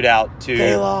in a shootout to.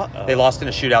 They lost in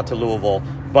a shootout to Louisville,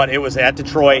 but it was at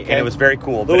Detroit, Okay. and it was very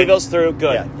cool. But Louisville's through.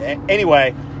 Good. Yeah.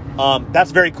 Anyway,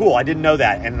 that's very cool. I didn't know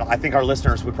that, and I think our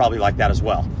listeners would probably like that as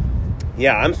well.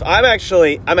 Yeah, I'm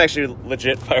actually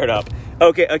legit fired up.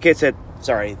 Okay, it said,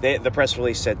 sorry, the press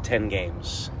release said 10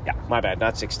 games. Yeah. My bad,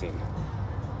 not 16.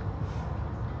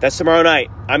 That's tomorrow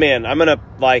night. I'm in. I'm going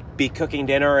to be cooking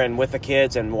dinner and with the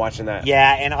kids and watching that.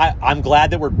 Yeah, and I'm glad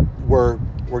that we're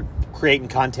creating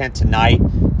content tonight,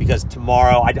 because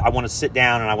tomorrow I want to sit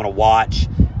down and I want to watch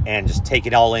and just take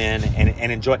it all in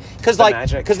and enjoy. Because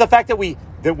the fact that we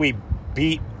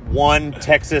beat one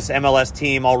Texas MLS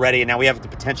team already, and now we have the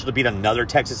potential to beat another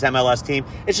Texas MLS team.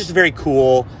 It's just very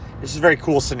cool. This is a very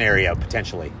cool scenario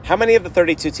potentially. How many of the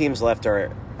 32 teams left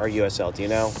are USL? Do you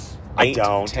know? 8,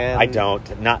 10? I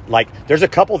don't. Not like there's a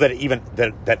couple that even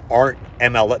that aren't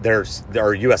ML. There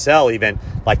are USL even,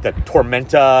 like the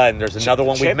Tormenta, and there's another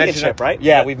one we've mentioned. Championship, right?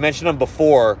 Yeah, we've mentioned them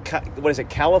before. What is it?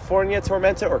 California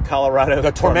Tormenta or Colorado?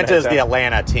 The Tormenta is the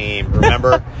Atlanta team.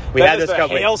 Remember, we had this the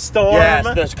Hailstorm.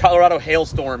 Yes, the Colorado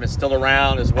Hailstorm is still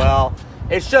around as well.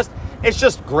 It's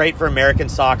just great for American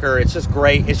soccer. It's just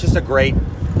great. It's just a great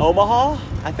Omaha,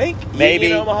 I think. maybe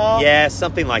Union Omaha. Yeah,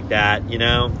 something like that. You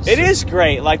know, It is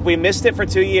great. Like, we missed it for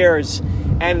 2 years.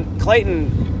 And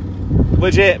Clayton,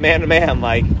 legit, man to man,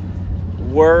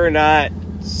 we're not...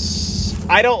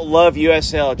 I don't love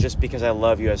USL just because I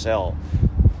love USL.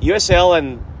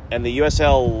 USL and the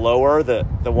USL lower, the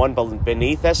one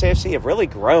beneath SAFC, have really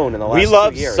grown in the last 2 years. we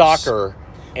love soccer,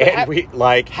 and we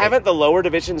like... Haven't the lower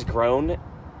divisions grown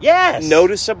Yes.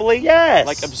 noticeably?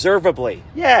 Yes. Observably.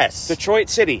 Yes. Detroit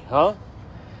City, huh?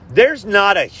 There's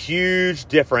not a huge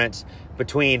difference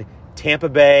between Tampa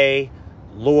Bay,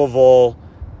 Louisville,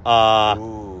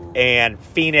 and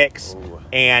Phoenix,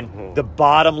 and the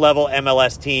bottom level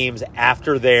MLS teams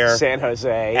after their San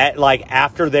Jose.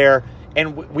 after their,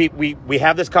 and we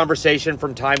have this conversation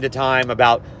from time to time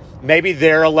about maybe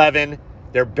their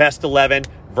best 11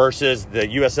 versus the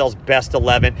USL's best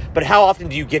 11. But how often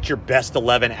do you get your best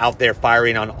 11 out there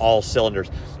firing on all cylinders?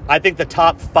 I think the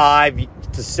top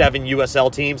 5 to 7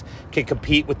 USL teams can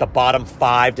compete with the bottom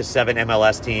 5 to 7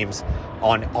 MLS teams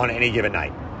on any given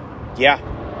night. Yeah.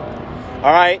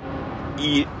 All right.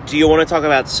 Do you want to talk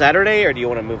about Saturday or do you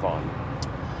want to move on?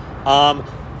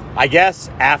 I guess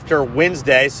after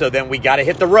Wednesday, so then we got to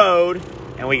hit the road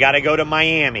and we got to go to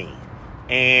Miami.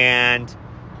 And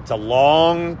it's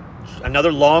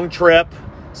another long trip.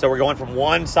 So we're going from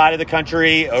one side of the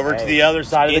country over to the other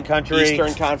side of the country.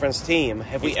 Eastern Conference team.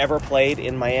 Have we ever played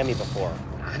in Miami before?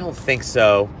 I don't think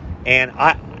so. And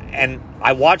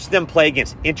I watched them play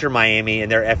against Inter Miami in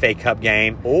their FA Cup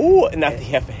game. Oh, not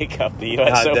the FA Cup, the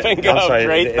U.S. Open Cup. I'm sorry,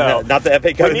 Great, though. not the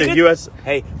FA Cup, the U.S.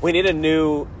 Hey, we need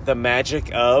the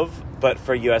magic of, but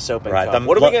for U.S. Open Right. Cup.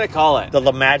 What are we going to call it?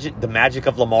 The magic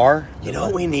of Lamar. You know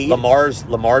what we need?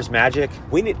 Lamar's magic.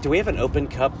 Do we have an Open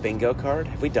Cup bingo card?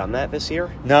 Have we done that this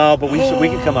year? No, but we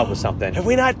can come up with something. Have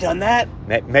we not done that?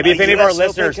 Maybe if any of our US Open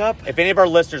listeners,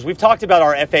 Cup? we've talked about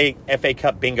our FA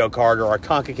Cup bingo card or our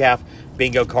CONCACAF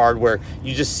bingo card, where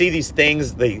you just see these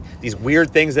things, these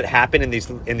weird things that happen in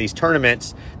these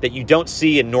tournaments that you don't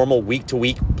see in normal week to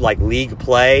week league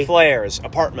play. Flares,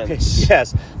 apartments.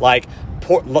 Yes,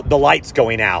 the lights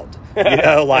going out. You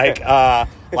know,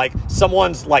 like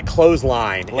someone's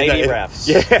clothesline. Lady refs.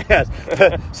 Yes,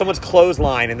 someone's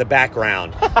clothesline in the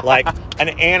background, like an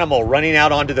animal running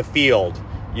out onto the field.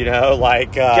 You know,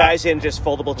 guys in just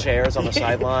foldable chairs on the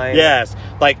sideline. Yes,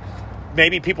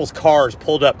 maybe people's cars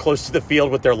pulled up close to the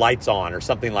field with their lights on or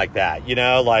something like that. You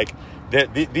know,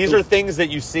 these are things that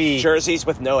you see. Jerseys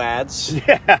with no ads.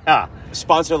 Yeah.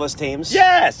 Sponsorless teams.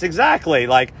 Yes, exactly.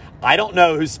 I don't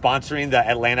know who's sponsoring the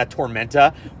Atlanta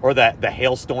Tormenta or the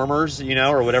Hailstormers,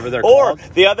 or whatever they're Or called.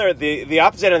 the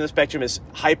opposite end of the spectrum is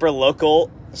hyper local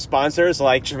sponsors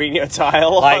like Trevino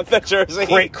Tile Like on the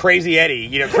jersey. Crazy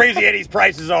Eddie. Crazy Eddie's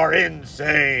prices are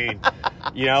insane.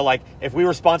 Like if we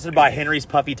were sponsored by Henry's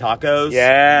Puffy Tacos.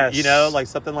 Yes. Like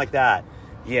something like that.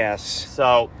 Yes.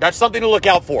 So that's something to look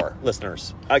out for,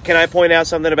 listeners. Can I point out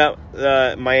something about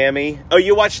Miami? Oh,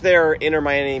 you watched their Inter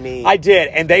Miami? I did,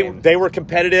 and they were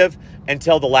competitive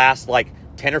until the last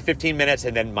 10 or 15 minutes,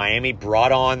 and then Miami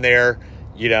brought on their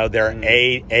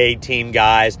A team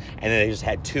guys, and then they just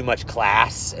had too much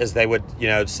class, as they would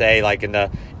say in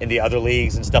the other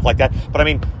leagues and stuff like that. But I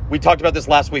mean, we talked about this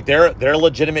last week. They're a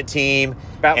legitimate team,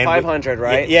 about 500,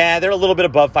 right? Yeah, they're a little bit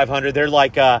above 500.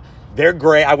 They're their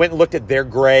grade. I went and looked at their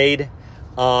grade,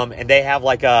 and they have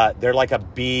they're a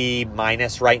B-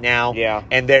 right now. Yeah,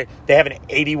 and they have an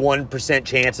 81%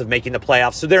 chance of making the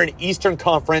playoffs. So they're an Eastern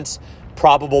Conference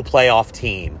probable playoff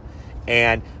team,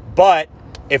 but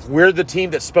if we're the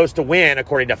team that's supposed to win,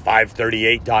 according to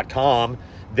 538.com,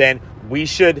 then we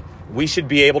should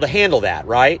be able to handle that,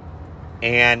 right?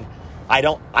 And I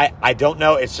don't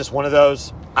know. It's just one of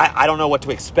those. I don't know what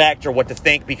to expect or what to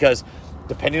think, because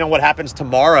depending on what happens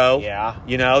tomorrow,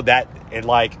 that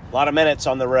a lot of minutes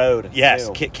on the road. Yes,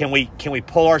 can we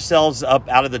pull ourselves up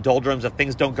out of the doldrums if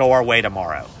things don't go our way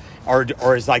tomorrow,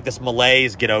 or is this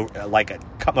malaise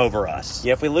come over us?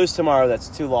 Yeah, if we lose tomorrow, that's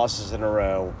 2 losses in a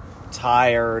row.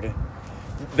 Tired.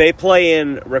 They play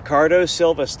in Ricardo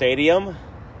Silva Stadium,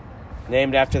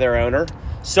 named after their owner.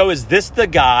 So is this the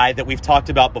guy that we've talked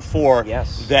about before?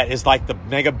 Yes. That is the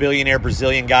mega billionaire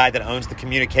Brazilian guy that owns the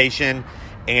communication,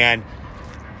 and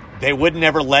they would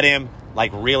never let him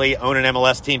really own an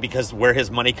MLS team because where his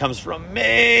money comes from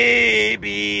may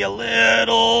be a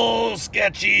little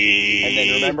sketchy.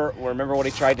 And then remember what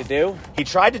he tried to do? He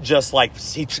tried to just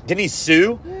didn't he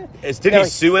sue? Didn't he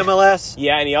sue MLS?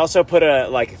 Yeah, and he also put a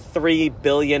 $3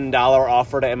 billion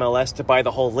offer to MLS to buy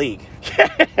the whole league.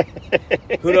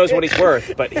 Who knows what he's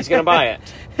worth, but he's going to buy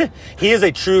it. He is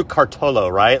a true cartolo,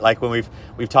 right? When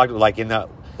we've talked in the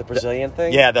Brazilian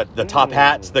thing? Yeah, the top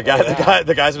hats, the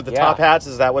guys with the top hats.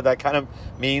 Is that what that kind of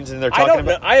means? And they're talking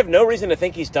about. I have no reason to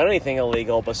think he's done anything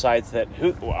illegal besides that.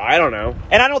 I don't know.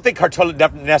 And I don't think cartolo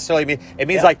necessarily means it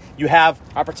means you have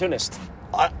opportunist,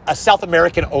 a South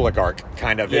American oligarch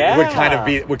kind of. Yeah. It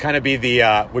would kind of be the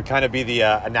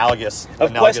analogous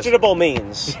of questionable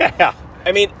means. Yeah.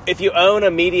 I mean, if you own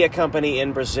a media company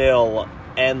in Brazil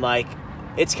and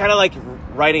it's kind of like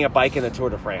riding a bike in the Tour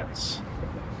de France.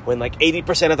 When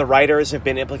 80% of the riders have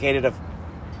been implicated of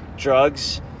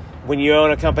drugs, when you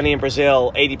own a company in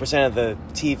Brazil, 80% of the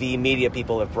TV media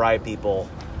people have bribed people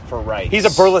for rights. He's a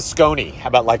Berlusconi. How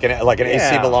about an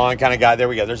AC Milan kind of guy? There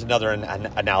we go. There's another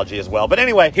analogy as well. But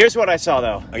anyway, here's what I saw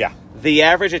though. Oh, yeah. The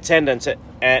average attendance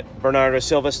at Bernardo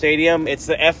Silva Stadium, it's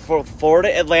the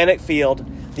Florida Atlantic Field.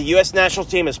 The U.S. national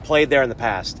team has played there in the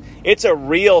past. It's a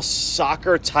real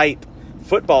soccer type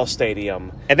football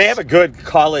stadium. And they have a good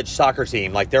college soccer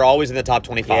team. They're always in the top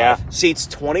 25. Yeah. Seats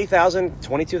 20,000,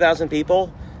 22,000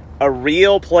 people. A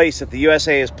real place that the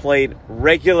USA has played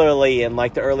regularly in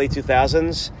the early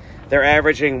 2000s. They're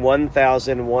averaging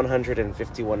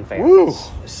 1,151 fans. Woo!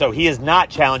 So he is not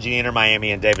challenging Inter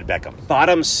Miami and David Beckham.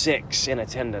 Bottom 6 in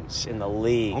attendance in the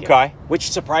league. Okay.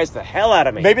 Which surprised the hell out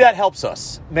of me. Maybe that helps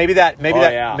us. Maybe that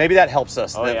helps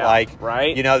us. Oh, that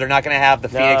right? They're not going to have the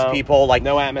Phoenix people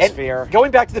no atmosphere. And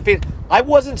going back to the Phoenix, I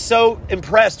wasn't so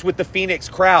impressed with the Phoenix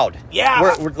crowd.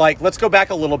 Yeah. We're let's go back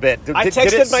a little bit. I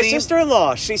texted my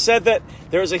sister-in-law. She said that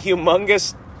there was a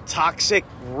humongous toxic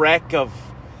wreck of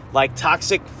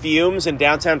toxic fumes in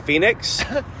downtown Phoenix.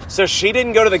 So she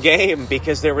didn't go to the game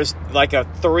because there was a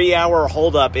 3-hour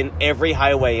holdup in every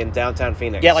highway in downtown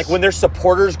Phoenix. Yeah, when their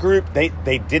supporters group, they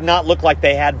did not look like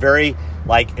they had very,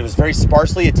 it was very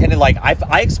sparsely attended.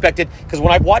 I expected, because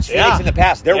when I've watched Phoenix in the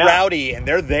past, they're rowdy and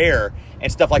they're there and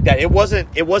stuff like that. It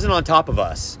wasn't on top of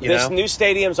us. This new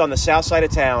stadium's on the south side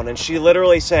of town, and she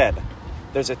literally said,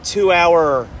 there's a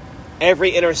 2-hour,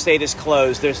 every interstate is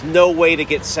closed. There's no way to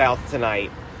get south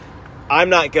tonight. I'm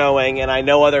not going, and I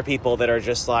know other people that are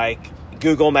just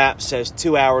Google Maps says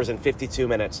 2 hours and 52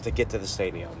 minutes to get to the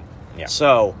stadium. Yeah.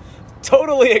 So,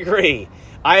 totally agree.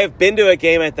 I have been to a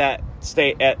game at that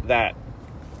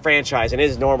franchise, and it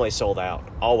is normally sold out.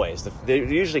 Always. They're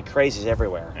usually crazies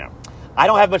everywhere. Yeah. I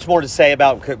don't have much more to say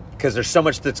about, because there's so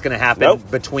much that's going to happen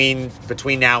between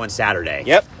now and Saturday.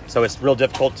 Yep. So it's real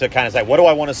difficult to kind of say, what do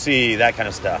I want to see? That kind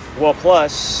of stuff. Well,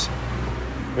 plus,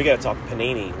 we got to talk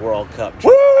Panini World Cup.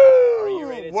 Woo!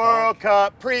 World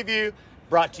Cup preview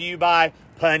brought to you by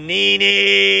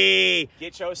Panini.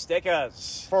 Get your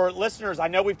stickers. For listeners, I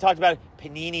know we've talked about it.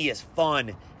 Panini is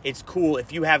fun. It's cool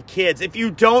if you have kids. If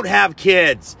you don't have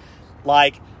kids,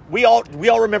 we all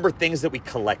remember things that we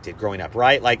collected growing up,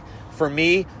 right? Like for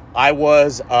me, I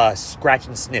was a scratch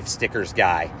and sniff stickers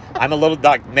guy. I'm a little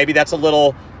maybe that's a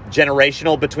little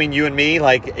generational between you and me.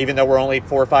 Like even though we're only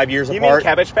 4 or 5 years You apart. mean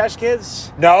Cabbage Patch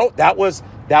Kids? No, that was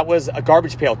a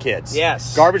Garbage Pail Kids.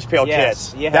 Yes. Garbage Pail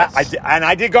Yes. Kids. Yes.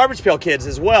 I did Garbage Pail Kids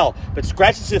as well. But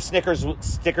Scratch and Sniff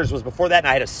stickers was before that, and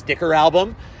I had a sticker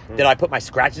album that I put my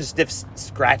Scratch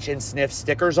and Sniff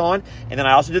stickers on, and then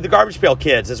I also did the Garbage Pail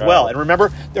Kids as well. And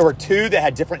remember, there were 2 that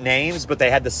had different names, but they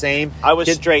had the same. I was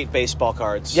straight baseball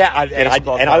cards. Yeah,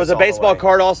 I was a baseball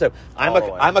card also.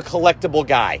 I'm a collectible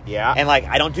guy. Yeah. And like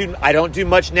I don't do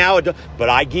much now, but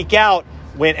I geek out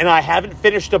and I haven't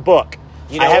finished a book.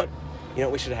 You know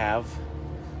what we should have?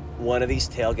 One of these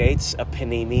tailgates, a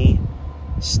Panini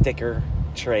sticker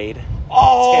trade.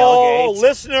 Oh,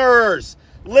 Tailgates.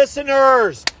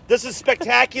 listeners, this is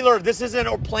spectacular. This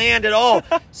isn't planned at all.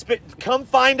 Come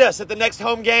find us at the next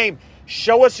home game.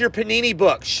 Show us your Panini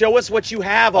book. Show us what you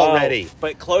have already.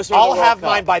 But closer. I'll to the have World Cup.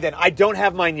 mine by then. I don't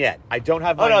have mine yet. Oh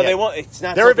yet. they won't. It's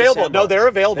not. They're till available. December. No, they're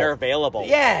available. They're available.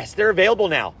 Yes, they're available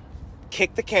now.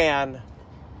 Kick the can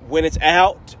when it's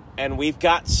out, and we've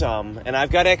got some, and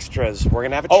I've got extras. We're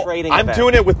gonna have a trading. I'm event.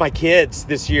 doing it with my kids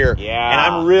this year. Yeah, and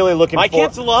I'm really looking. My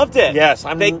kids loved it. Yes,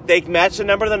 They matched the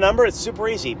number to the number. It's super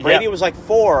easy. Brady was like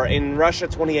 4 in Russia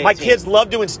 2018. My kids love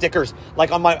doing stickers,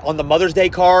 like on the Mother's Day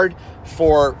card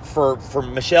for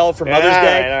Michelle for Mother's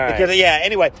Day. All right. Because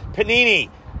anyway, Panini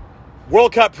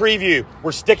World Cup preview.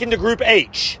 We're sticking to Group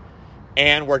H,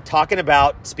 and we're talking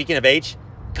about, speaking of H,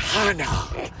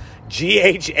 Ghana,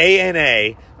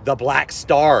 Ghana, the Black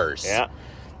Stars. Yeah,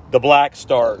 the Black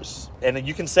Stars, and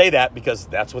you can say that because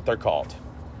that's what they're called.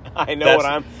 I know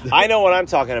what I'm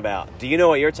talking about. Do you know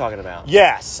what you're talking about?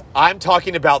 Yes, I'm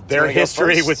talking about their wanna go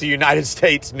history first? with the United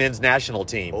States men's national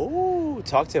team. Ooh,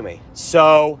 talk to me.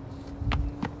 So,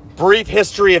 brief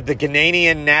history of the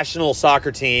Ghanaian national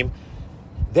soccer team.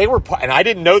 They were, and I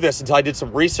didn't know this until I did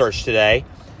some research today.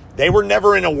 They were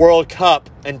never in a World Cup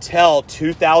until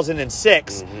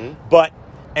 2006, but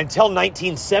until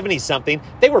 1970 something,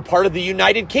 they were part of the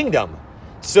United Kingdom.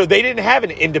 So they didn't have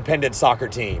an independent soccer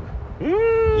team.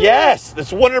 Yes,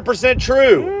 that's 100%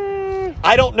 true.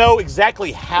 I don't know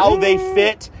exactly how they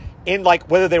fit in, like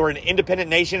whether they were an independent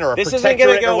nation or a This isn't going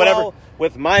protectorate to go or whatever. well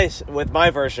with my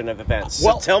version of events.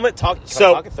 Well, so tell me, talk it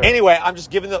through. Anyway, I'm just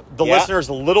giving the listeners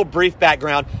a little brief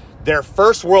background. Their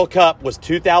first World Cup was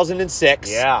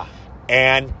 2006. Yeah.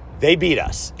 And they beat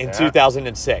us in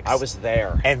 2006. I was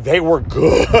there. And they were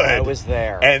good. I was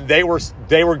there. And they were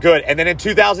good. And then in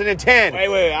 2010.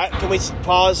 Wait. Can we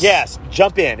pause? Yes.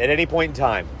 Jump in at any point in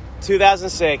time.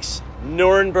 2006,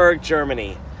 Nuremberg,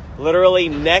 Germany. Literally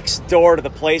next door to the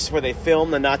place where they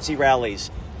filmed the Nazi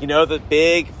rallies. You know the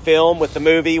big film with the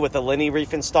movie with the Leni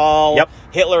Riefenstahl? Yep.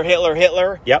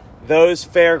 Hitler. Yep. Those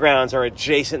fairgrounds are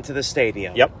adjacent to the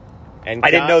stadium. Yep. And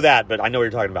I didn't know that, but I know what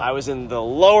you're talking about. I was in the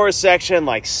lower section,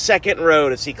 like second row,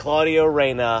 to see Claudio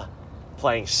Reyna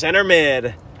playing center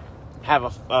mid,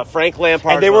 have a Frank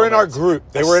Lampard. And they were in our moment.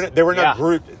 group. They were in our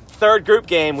group. Third group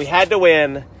game. We had to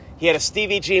win. He had a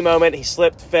Stevie G moment. He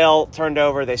slipped, fell, turned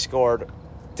over. They scored.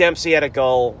 Dempsey had a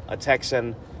goal, a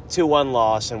Texan, 2-1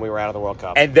 loss, and we were out of the World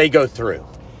Cup. And they go through.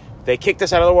 They kicked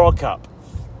us out of the World Cup.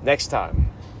 Next time.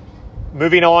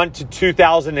 Moving on to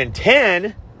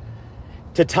 2010,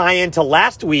 to tie into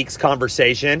last week's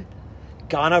conversation,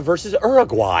 Ghana versus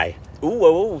Uruguay.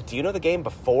 Ooh, do you know the game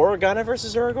before Ghana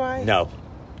versus Uruguay? No.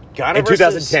 Ghana In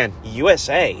versus 2010.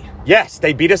 USA. Yes,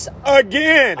 they beat us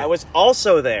again. I was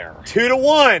also there.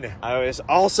 2-1. I was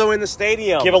also in the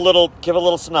stadium. Give a little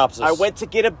synopsis. I went to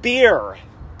get a beer.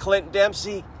 Clint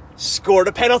Dempsey scored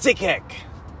a penalty kick.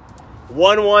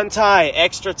 1-1 tie,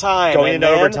 extra time. Going into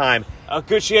overtime.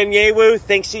 Okuchi Onyewu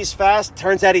thinks he's fast.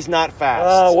 Turns out he's not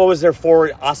fast. What was their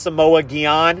forward? Asamoah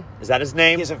Gyan? Is that his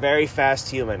name? He's a very fast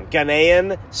human.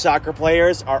 Ghanaian soccer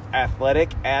players are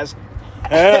athletic as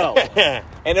hell.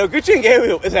 And Okuchi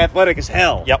Onyewu is athletic as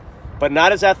hell. Yep. But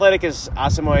not as athletic as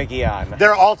Asamoah Gyan.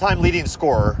 Their all-time leading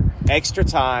scorer. Extra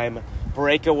time,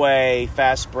 breakaway,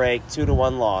 fast break,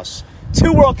 2-1 loss.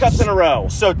 2 World Cups in a row.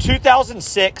 So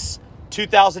 2006,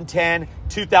 2010,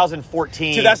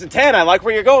 2014. 2010, I like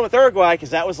where you're going with Uruguay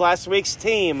because that was last week's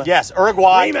team. Yes,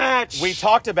 Uruguay. Rematch. We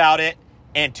talked about it.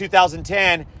 And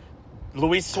 2010,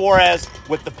 Luis Suarez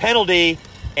with the penalty,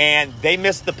 and they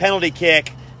missed the penalty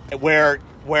kick where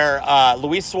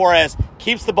Luis Suarez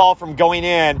keeps the ball from going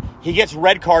in. He gets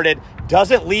red carded,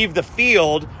 doesn't leave the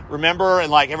field. Remember,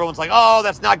 and like everyone's like, oh,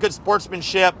 that's not good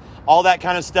sportsmanship. all that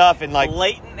kind of stuff. And like,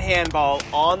 blatant handball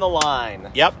on the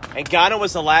line. yep. And Ghana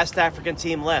was the last African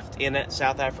team left in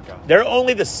South Africa. They're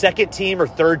only the second team or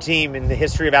third team in the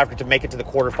history of Africa to make it to the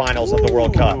quarterfinals of the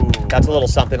World Cup. That's a little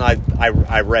something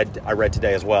I read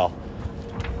today as well.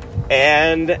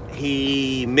 And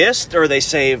he missed, or they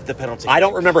saved the penalty. I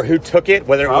don't remember who took it,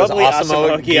 whether Probably it was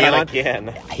Asamoah Gyan Gyan.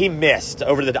 again. He missed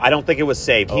over the. I don't think it was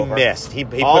saved. He Over. missed. He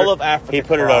All put it, of Africa He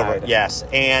put it cried. over. Yes,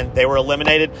 and they were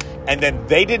eliminated. And then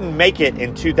they didn't make it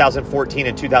in 2014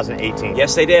 and 2018.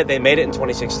 Yes, they did. They made it in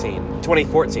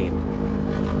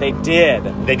 2014. They did.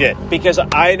 They did. Because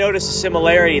I noticed a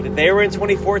similarity that they were in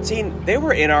 2014. They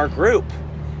were in our group.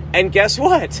 And guess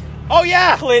what? Oh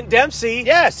yeah. Clint Dempsey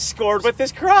Yes. scored with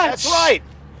his crutch. That's right.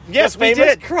 Yes, the we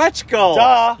famous did. crutch goal.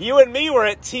 Duh. You and me were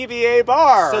at TBA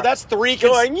Bar. So that's three.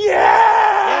 going,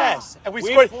 yeah! Yes, and we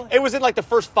scored. It was in like the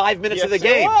first 5 minutes of the Yes,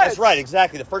 it game. was. That's right,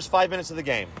 exactly. The first 5 minutes of the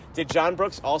game. Did John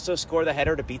Brooks also score the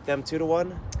header to beat them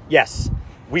 2-1? Yes,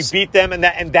 we beat them, and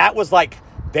that was like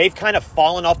they've kind of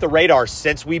fallen off the radar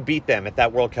since we beat them at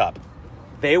that World Cup.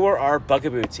 They were our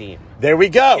bugaboo team. There we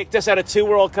go. Kicked us out of 2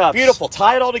 World Cups. Beautiful.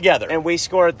 Tie it all together. And we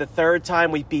scored the third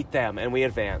time we beat them, and we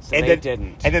advanced. And they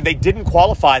didn't. And then they didn't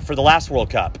qualify for the last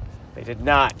World Cup. They did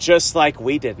not, just like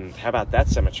we didn't. How about that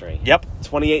symmetry? Yep.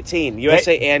 2018,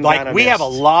 USA and like Ghana we have a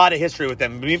missed. lot of history with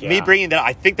them. Me Yeah. bringing that,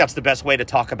 I think that's the best way to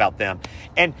talk about them.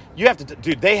 And you have to,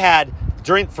 dude. They had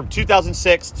from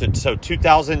 2006 to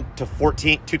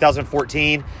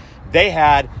 2014. They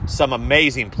had some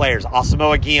amazing players: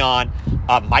 Asamoah Gyan,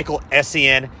 Michael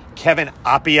Essien, Kevin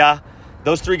Appiah.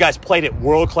 Those three guys played at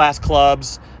world-class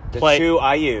clubs. The 2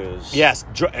 IUs. Yes,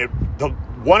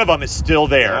 one of them is still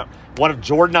there. Yep. One of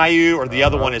Jordan Ayew, or the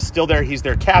other one is still there. He's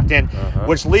their captain,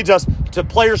 which leads us to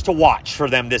players to watch for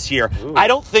them this year. Ooh. I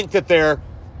don't think that they're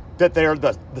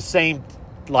the same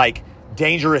like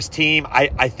dangerous team.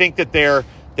 I think that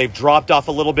they've dropped off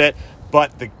a little bit.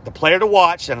 But the player to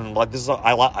watch, and like this is,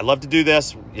 I love to do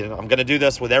this. You know, I'm going to do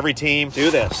this with every team.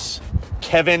 Do this.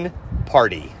 Kevin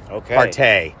Partey. Okay.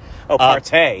 Partey. Oh,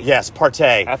 Partey. Yes,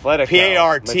 Partey. Atletico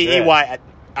Partey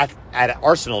at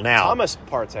Arsenal now. Thomas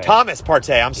Partey. Thomas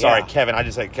Partey. I'm sorry, Yeah. Kevin. I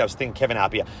was thinking Kevin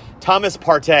Appiah. Thomas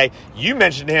Partey. You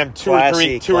mentioned him two or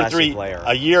Classy three player.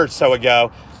 a year or so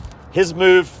ago. His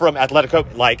move from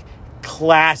Atletico, like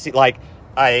classy, like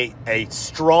a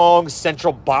strong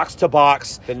central box to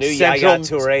box. The new central, Yaya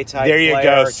Toure type There you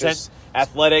player. go. Just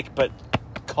athletic, but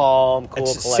calm, cool,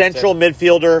 collected. Central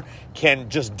midfielder, can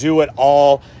just do it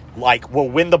all. Like, will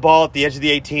win the ball at the edge of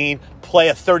the 18, play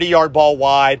a 30-yard ball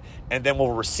wide, and then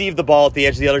will receive the ball at the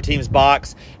edge of the other team's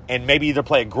box, and maybe either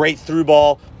play a great through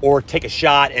ball or take a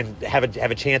shot and have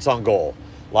a chance on goal.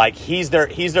 Like, he's their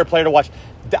player to watch.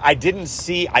 I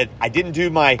didn't do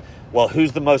my, well,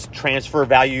 who's the most transfer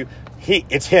value?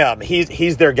 It's him.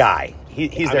 He's their guy.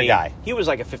 He's their guy. He was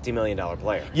like a $50 million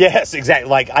player. Yes, exactly.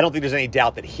 Like, I don't think there's any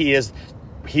doubt that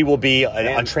he will be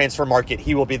on transfer market.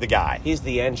 He will be the guy. He's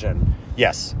the engine.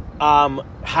 Yes. How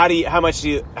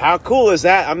cool is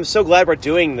that? I'm so glad we're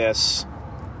doing this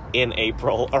in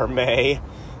April or May.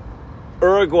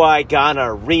 Uruguay-Ghana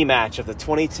rematch of the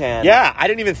 2010. Yeah, I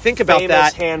didn't even think about famous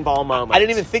that. handball moment. I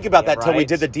didn't even think about that until we right?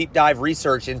 did the deep dive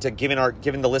research into giving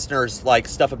the listeners like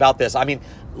stuff about this. I mean,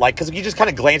 like, because you just kind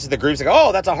of glance at the groups, like,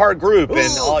 oh, that's a hard group, Ooh,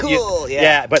 and cool.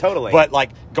 Yeah, but totally. But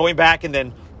like going back and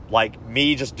then like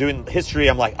me just doing history,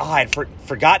 I'm like, I had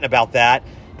forgotten about that.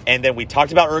 And then we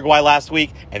talked about Uruguay last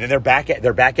week, and then they're back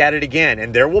at it again,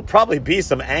 and there will probably be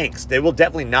some angst. They will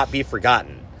definitely not be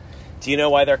forgotten. Do you know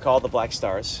why they're called the Black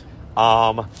Stars?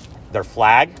 Their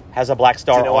flag has a black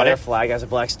star Do you know why on their it. flag has a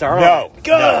black star No, on it?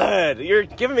 Good. You're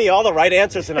giving me all the right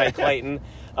answers tonight, Clayton.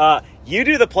 You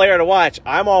do the player to watch.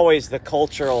 I'm always the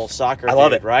cultural soccer I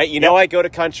love dude, it. right? You know I go to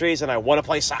countries and I want to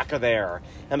play soccer there.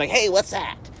 I'm like, hey, what's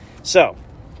that? So,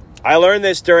 I learned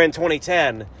this during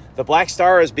 2010. The Black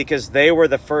Star is because they were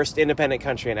the first independent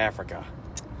country in Africa.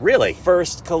 Really?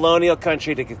 First colonial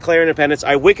country to declare independence.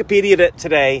 I Wikipedia'd it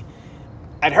today.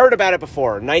 I'd heard about it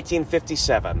before,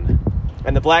 1957.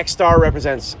 And the Black Star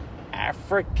represents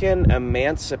African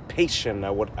emancipation,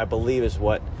 I believe is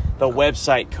what the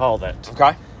website called it.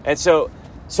 Okay. And so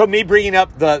me bringing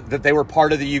up that they were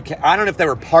part of the UK, I don't know if they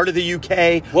were part of the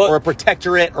UK Well, or a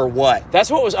protectorate or what. that's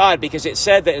what was odd, because it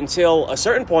said that until a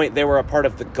certain point they were a part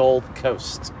of the Gold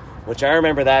Coast, which I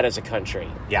remember that as a country.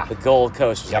 Yeah. The Gold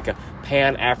Coast was like a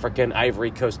Pan-African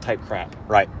Ivory Coast type crap.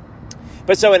 Right.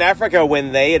 But so in Africa,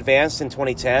 when they advanced in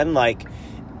 2010, like,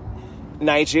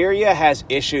 Nigeria has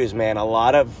issues, man. A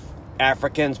lot of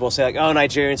Africans will say, like, oh,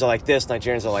 Nigerians are like this,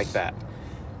 Nigerians are like that.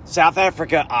 South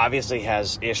Africa obviously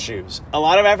has issues. A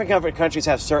lot of African countries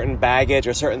have certain baggage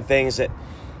or certain things that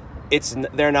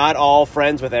they're not all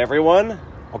friends with everyone.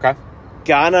 Okay.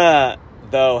 Ghana,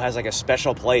 though, has like a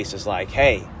special place. Is like,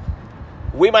 hey,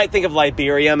 we might think of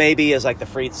Liberia maybe as like the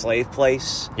freed slave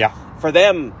place. Yeah. For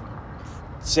them,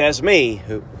 says me,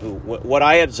 what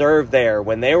I observed there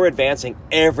when they were advancing,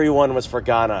 everyone was for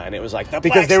Ghana, and it was like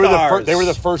because they were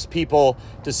the first people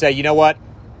to say, you know what,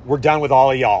 we're done with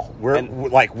all of y'all.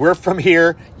 We're from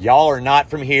here. Y'all are not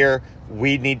from here.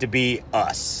 We need to be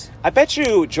us. I bet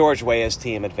you George Weah's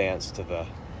team advanced to the.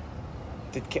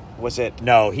 Was it?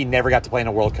 No, he never got to play in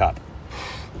a World Cup.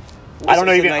 I don't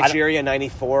know. Even Nigeria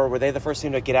 '94. Were they the first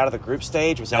team to get out of the group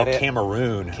stage? Was that it?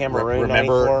 Cameroon. Cameroon.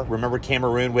 Remember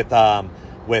Cameroon with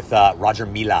Roger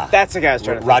Mila. That's the guy I was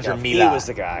trying to think Roger of. Mila. He was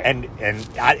the guy. And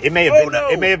it may have been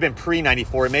it may have been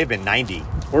pre-94. It may have been 90.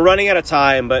 We're running out of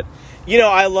time, but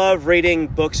I love reading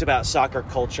books about soccer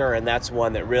culture, and that's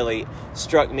one that really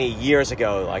struck me years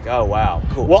ago. Like, oh wow,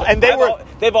 cool. Well, so and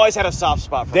they've always had a soft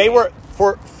spot for me. They were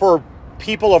for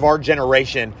people of our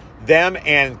generation. Them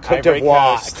and Cote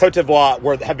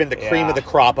d'Ivoire have been the cream of the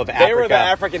crop of Africa. They were the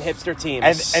African hipster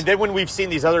teams. And then when we've seen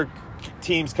these other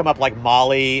teams come up like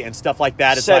Mali and stuff like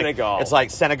that, Senegal. It's like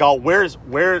Senegal.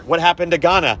 What happened to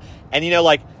Ghana?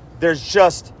 And there's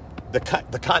just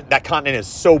that continent is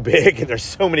so big and there's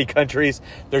so many countries.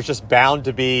 There's just bound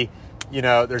to be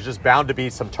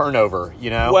some turnover.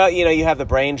 Well, you have the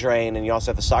brain drain and you also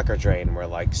have the soccer drain, where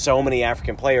like so many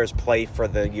African players play for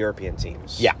the European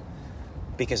teams. Yeah.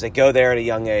 Because they go there at a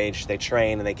young age, they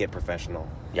train, and they get professional.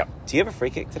 Yep. Do you have a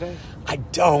free kick today? I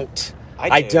don't.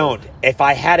 I don't. If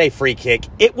I had a free kick,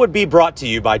 it would be brought to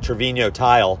you by Trevino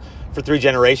Tile. For 3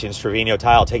 generations, Trevino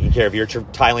Tile, taking care of your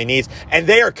tiling needs. And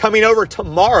they are coming over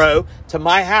tomorrow to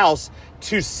my house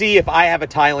to see if I have a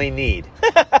tiling need.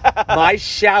 My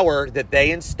shower that they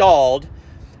installed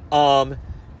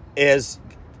is...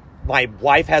 My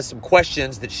wife has some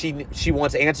questions that she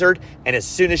wants answered. And as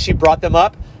soon as she brought them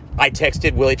up, I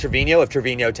texted Willie Trevino of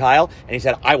Trevino Tile, and he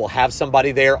said, I will have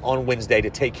somebody there on Wednesday to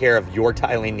take care of your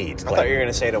tiling needs. I thought you were going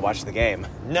to say to watch the game.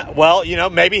 No, well,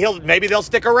 maybe they'll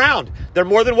stick around. They're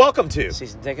more than welcome to.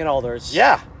 Season ticket holders.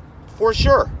 Yeah, for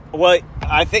sure. Well,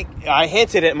 I think I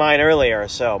hinted at mine earlier,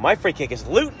 so my free kick is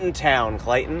Luton Town,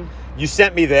 Clayton. You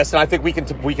sent me this, and I think we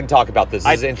can talk about this.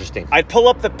 This is interesting. I'd pull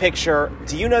up the picture.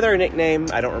 Do you know their nickname?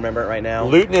 I don't remember it right now.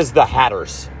 Luton is the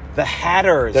Hatters. The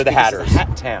Hatters. They're the Hatters. The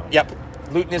Hat Town. Yep.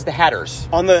 Luton is the Hatters.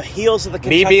 On the heels of the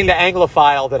Kentucky... Me being the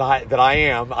Anglophile that I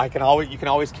am, you can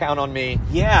always count on me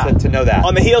to know that.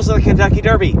 On the heels of the Kentucky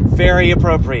Derby, very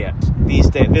appropriate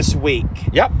this week.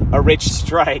 Yep. A rich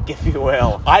strike, if you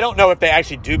will. I don't know if they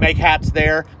actually do make hats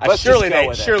there.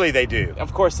 Surely they do.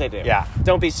 Of course they do. Yeah.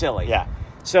 Don't be silly. Yeah.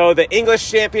 So the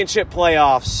English Championship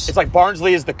playoffs. It's like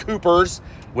Barnsley is the Coopers,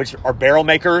 which are barrel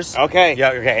makers. Okay.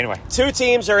 Yeah, okay, anyway. 2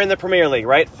 teams are in the Premier League,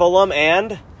 right? Fulham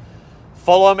and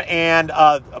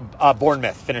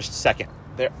Bournemouth finished second.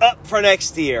 They're up for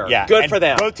next year. Yeah. Good for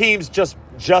them. Both teams just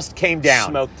came down.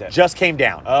 Smoked it. Just came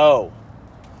down. Oh.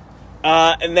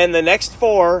 And then the next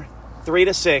 4, 3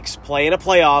 to 6, play in a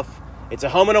playoff. It's a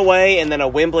home and away and then a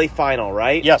Wembley final,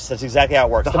 right? Yes, that's exactly how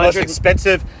it works. The most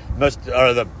expensive,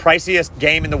 the priciest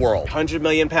game in the world. £100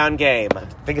 million game. I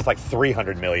think it's like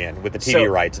 $300 million with the TV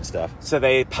rights and stuff. So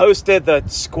they posted the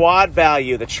squad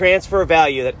value, the transfer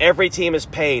value that every team has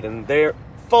paid, and they're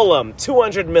Fulham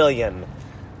 $200 million,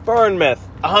 Bournemouth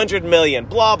 $100 million,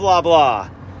 blah blah blah.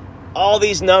 All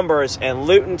these numbers, and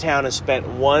Luton Town has spent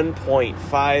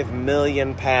 £1.5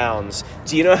 million.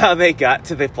 Do you know how they got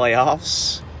to the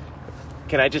playoffs?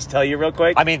 Can I just tell you real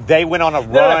quick? I mean, they went on a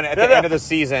run at the end of the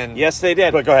season. Yes, they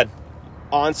did. But go ahead.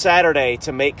 On Saturday,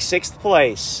 to make 6th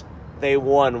place, they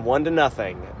won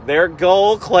 1-0. Their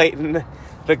goal, Clayton,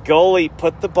 the goalie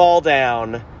put the ball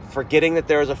down, forgetting that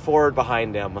there was a forward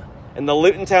behind him. And the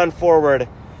Luton Town forward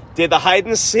did the hide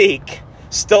and seek,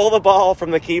 stole the ball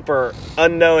from the keeper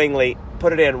unknowingly,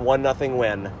 put it in, 1-0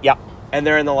 win. Yep. And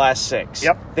they're in the last 6.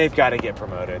 Yep. They've got to get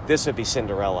promoted. This would be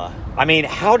Cinderella. I mean,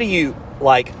 how do you,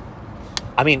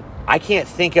 I can't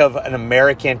think of an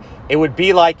American. It would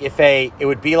be like if an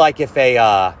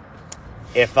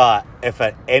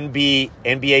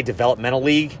NBA developmental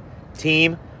league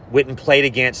team went and played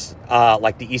against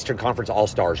like the Eastern Conference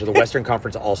All-Stars or the Western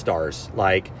Conference All-Stars.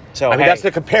 That's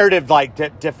the comparative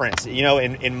difference,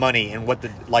 in money and what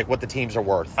the teams are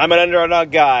worth. I'm an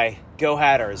underdog guy. Go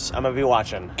Hatters. I'm gonna be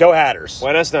watching. Go Hatters.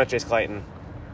 Buenas noches, Clayton.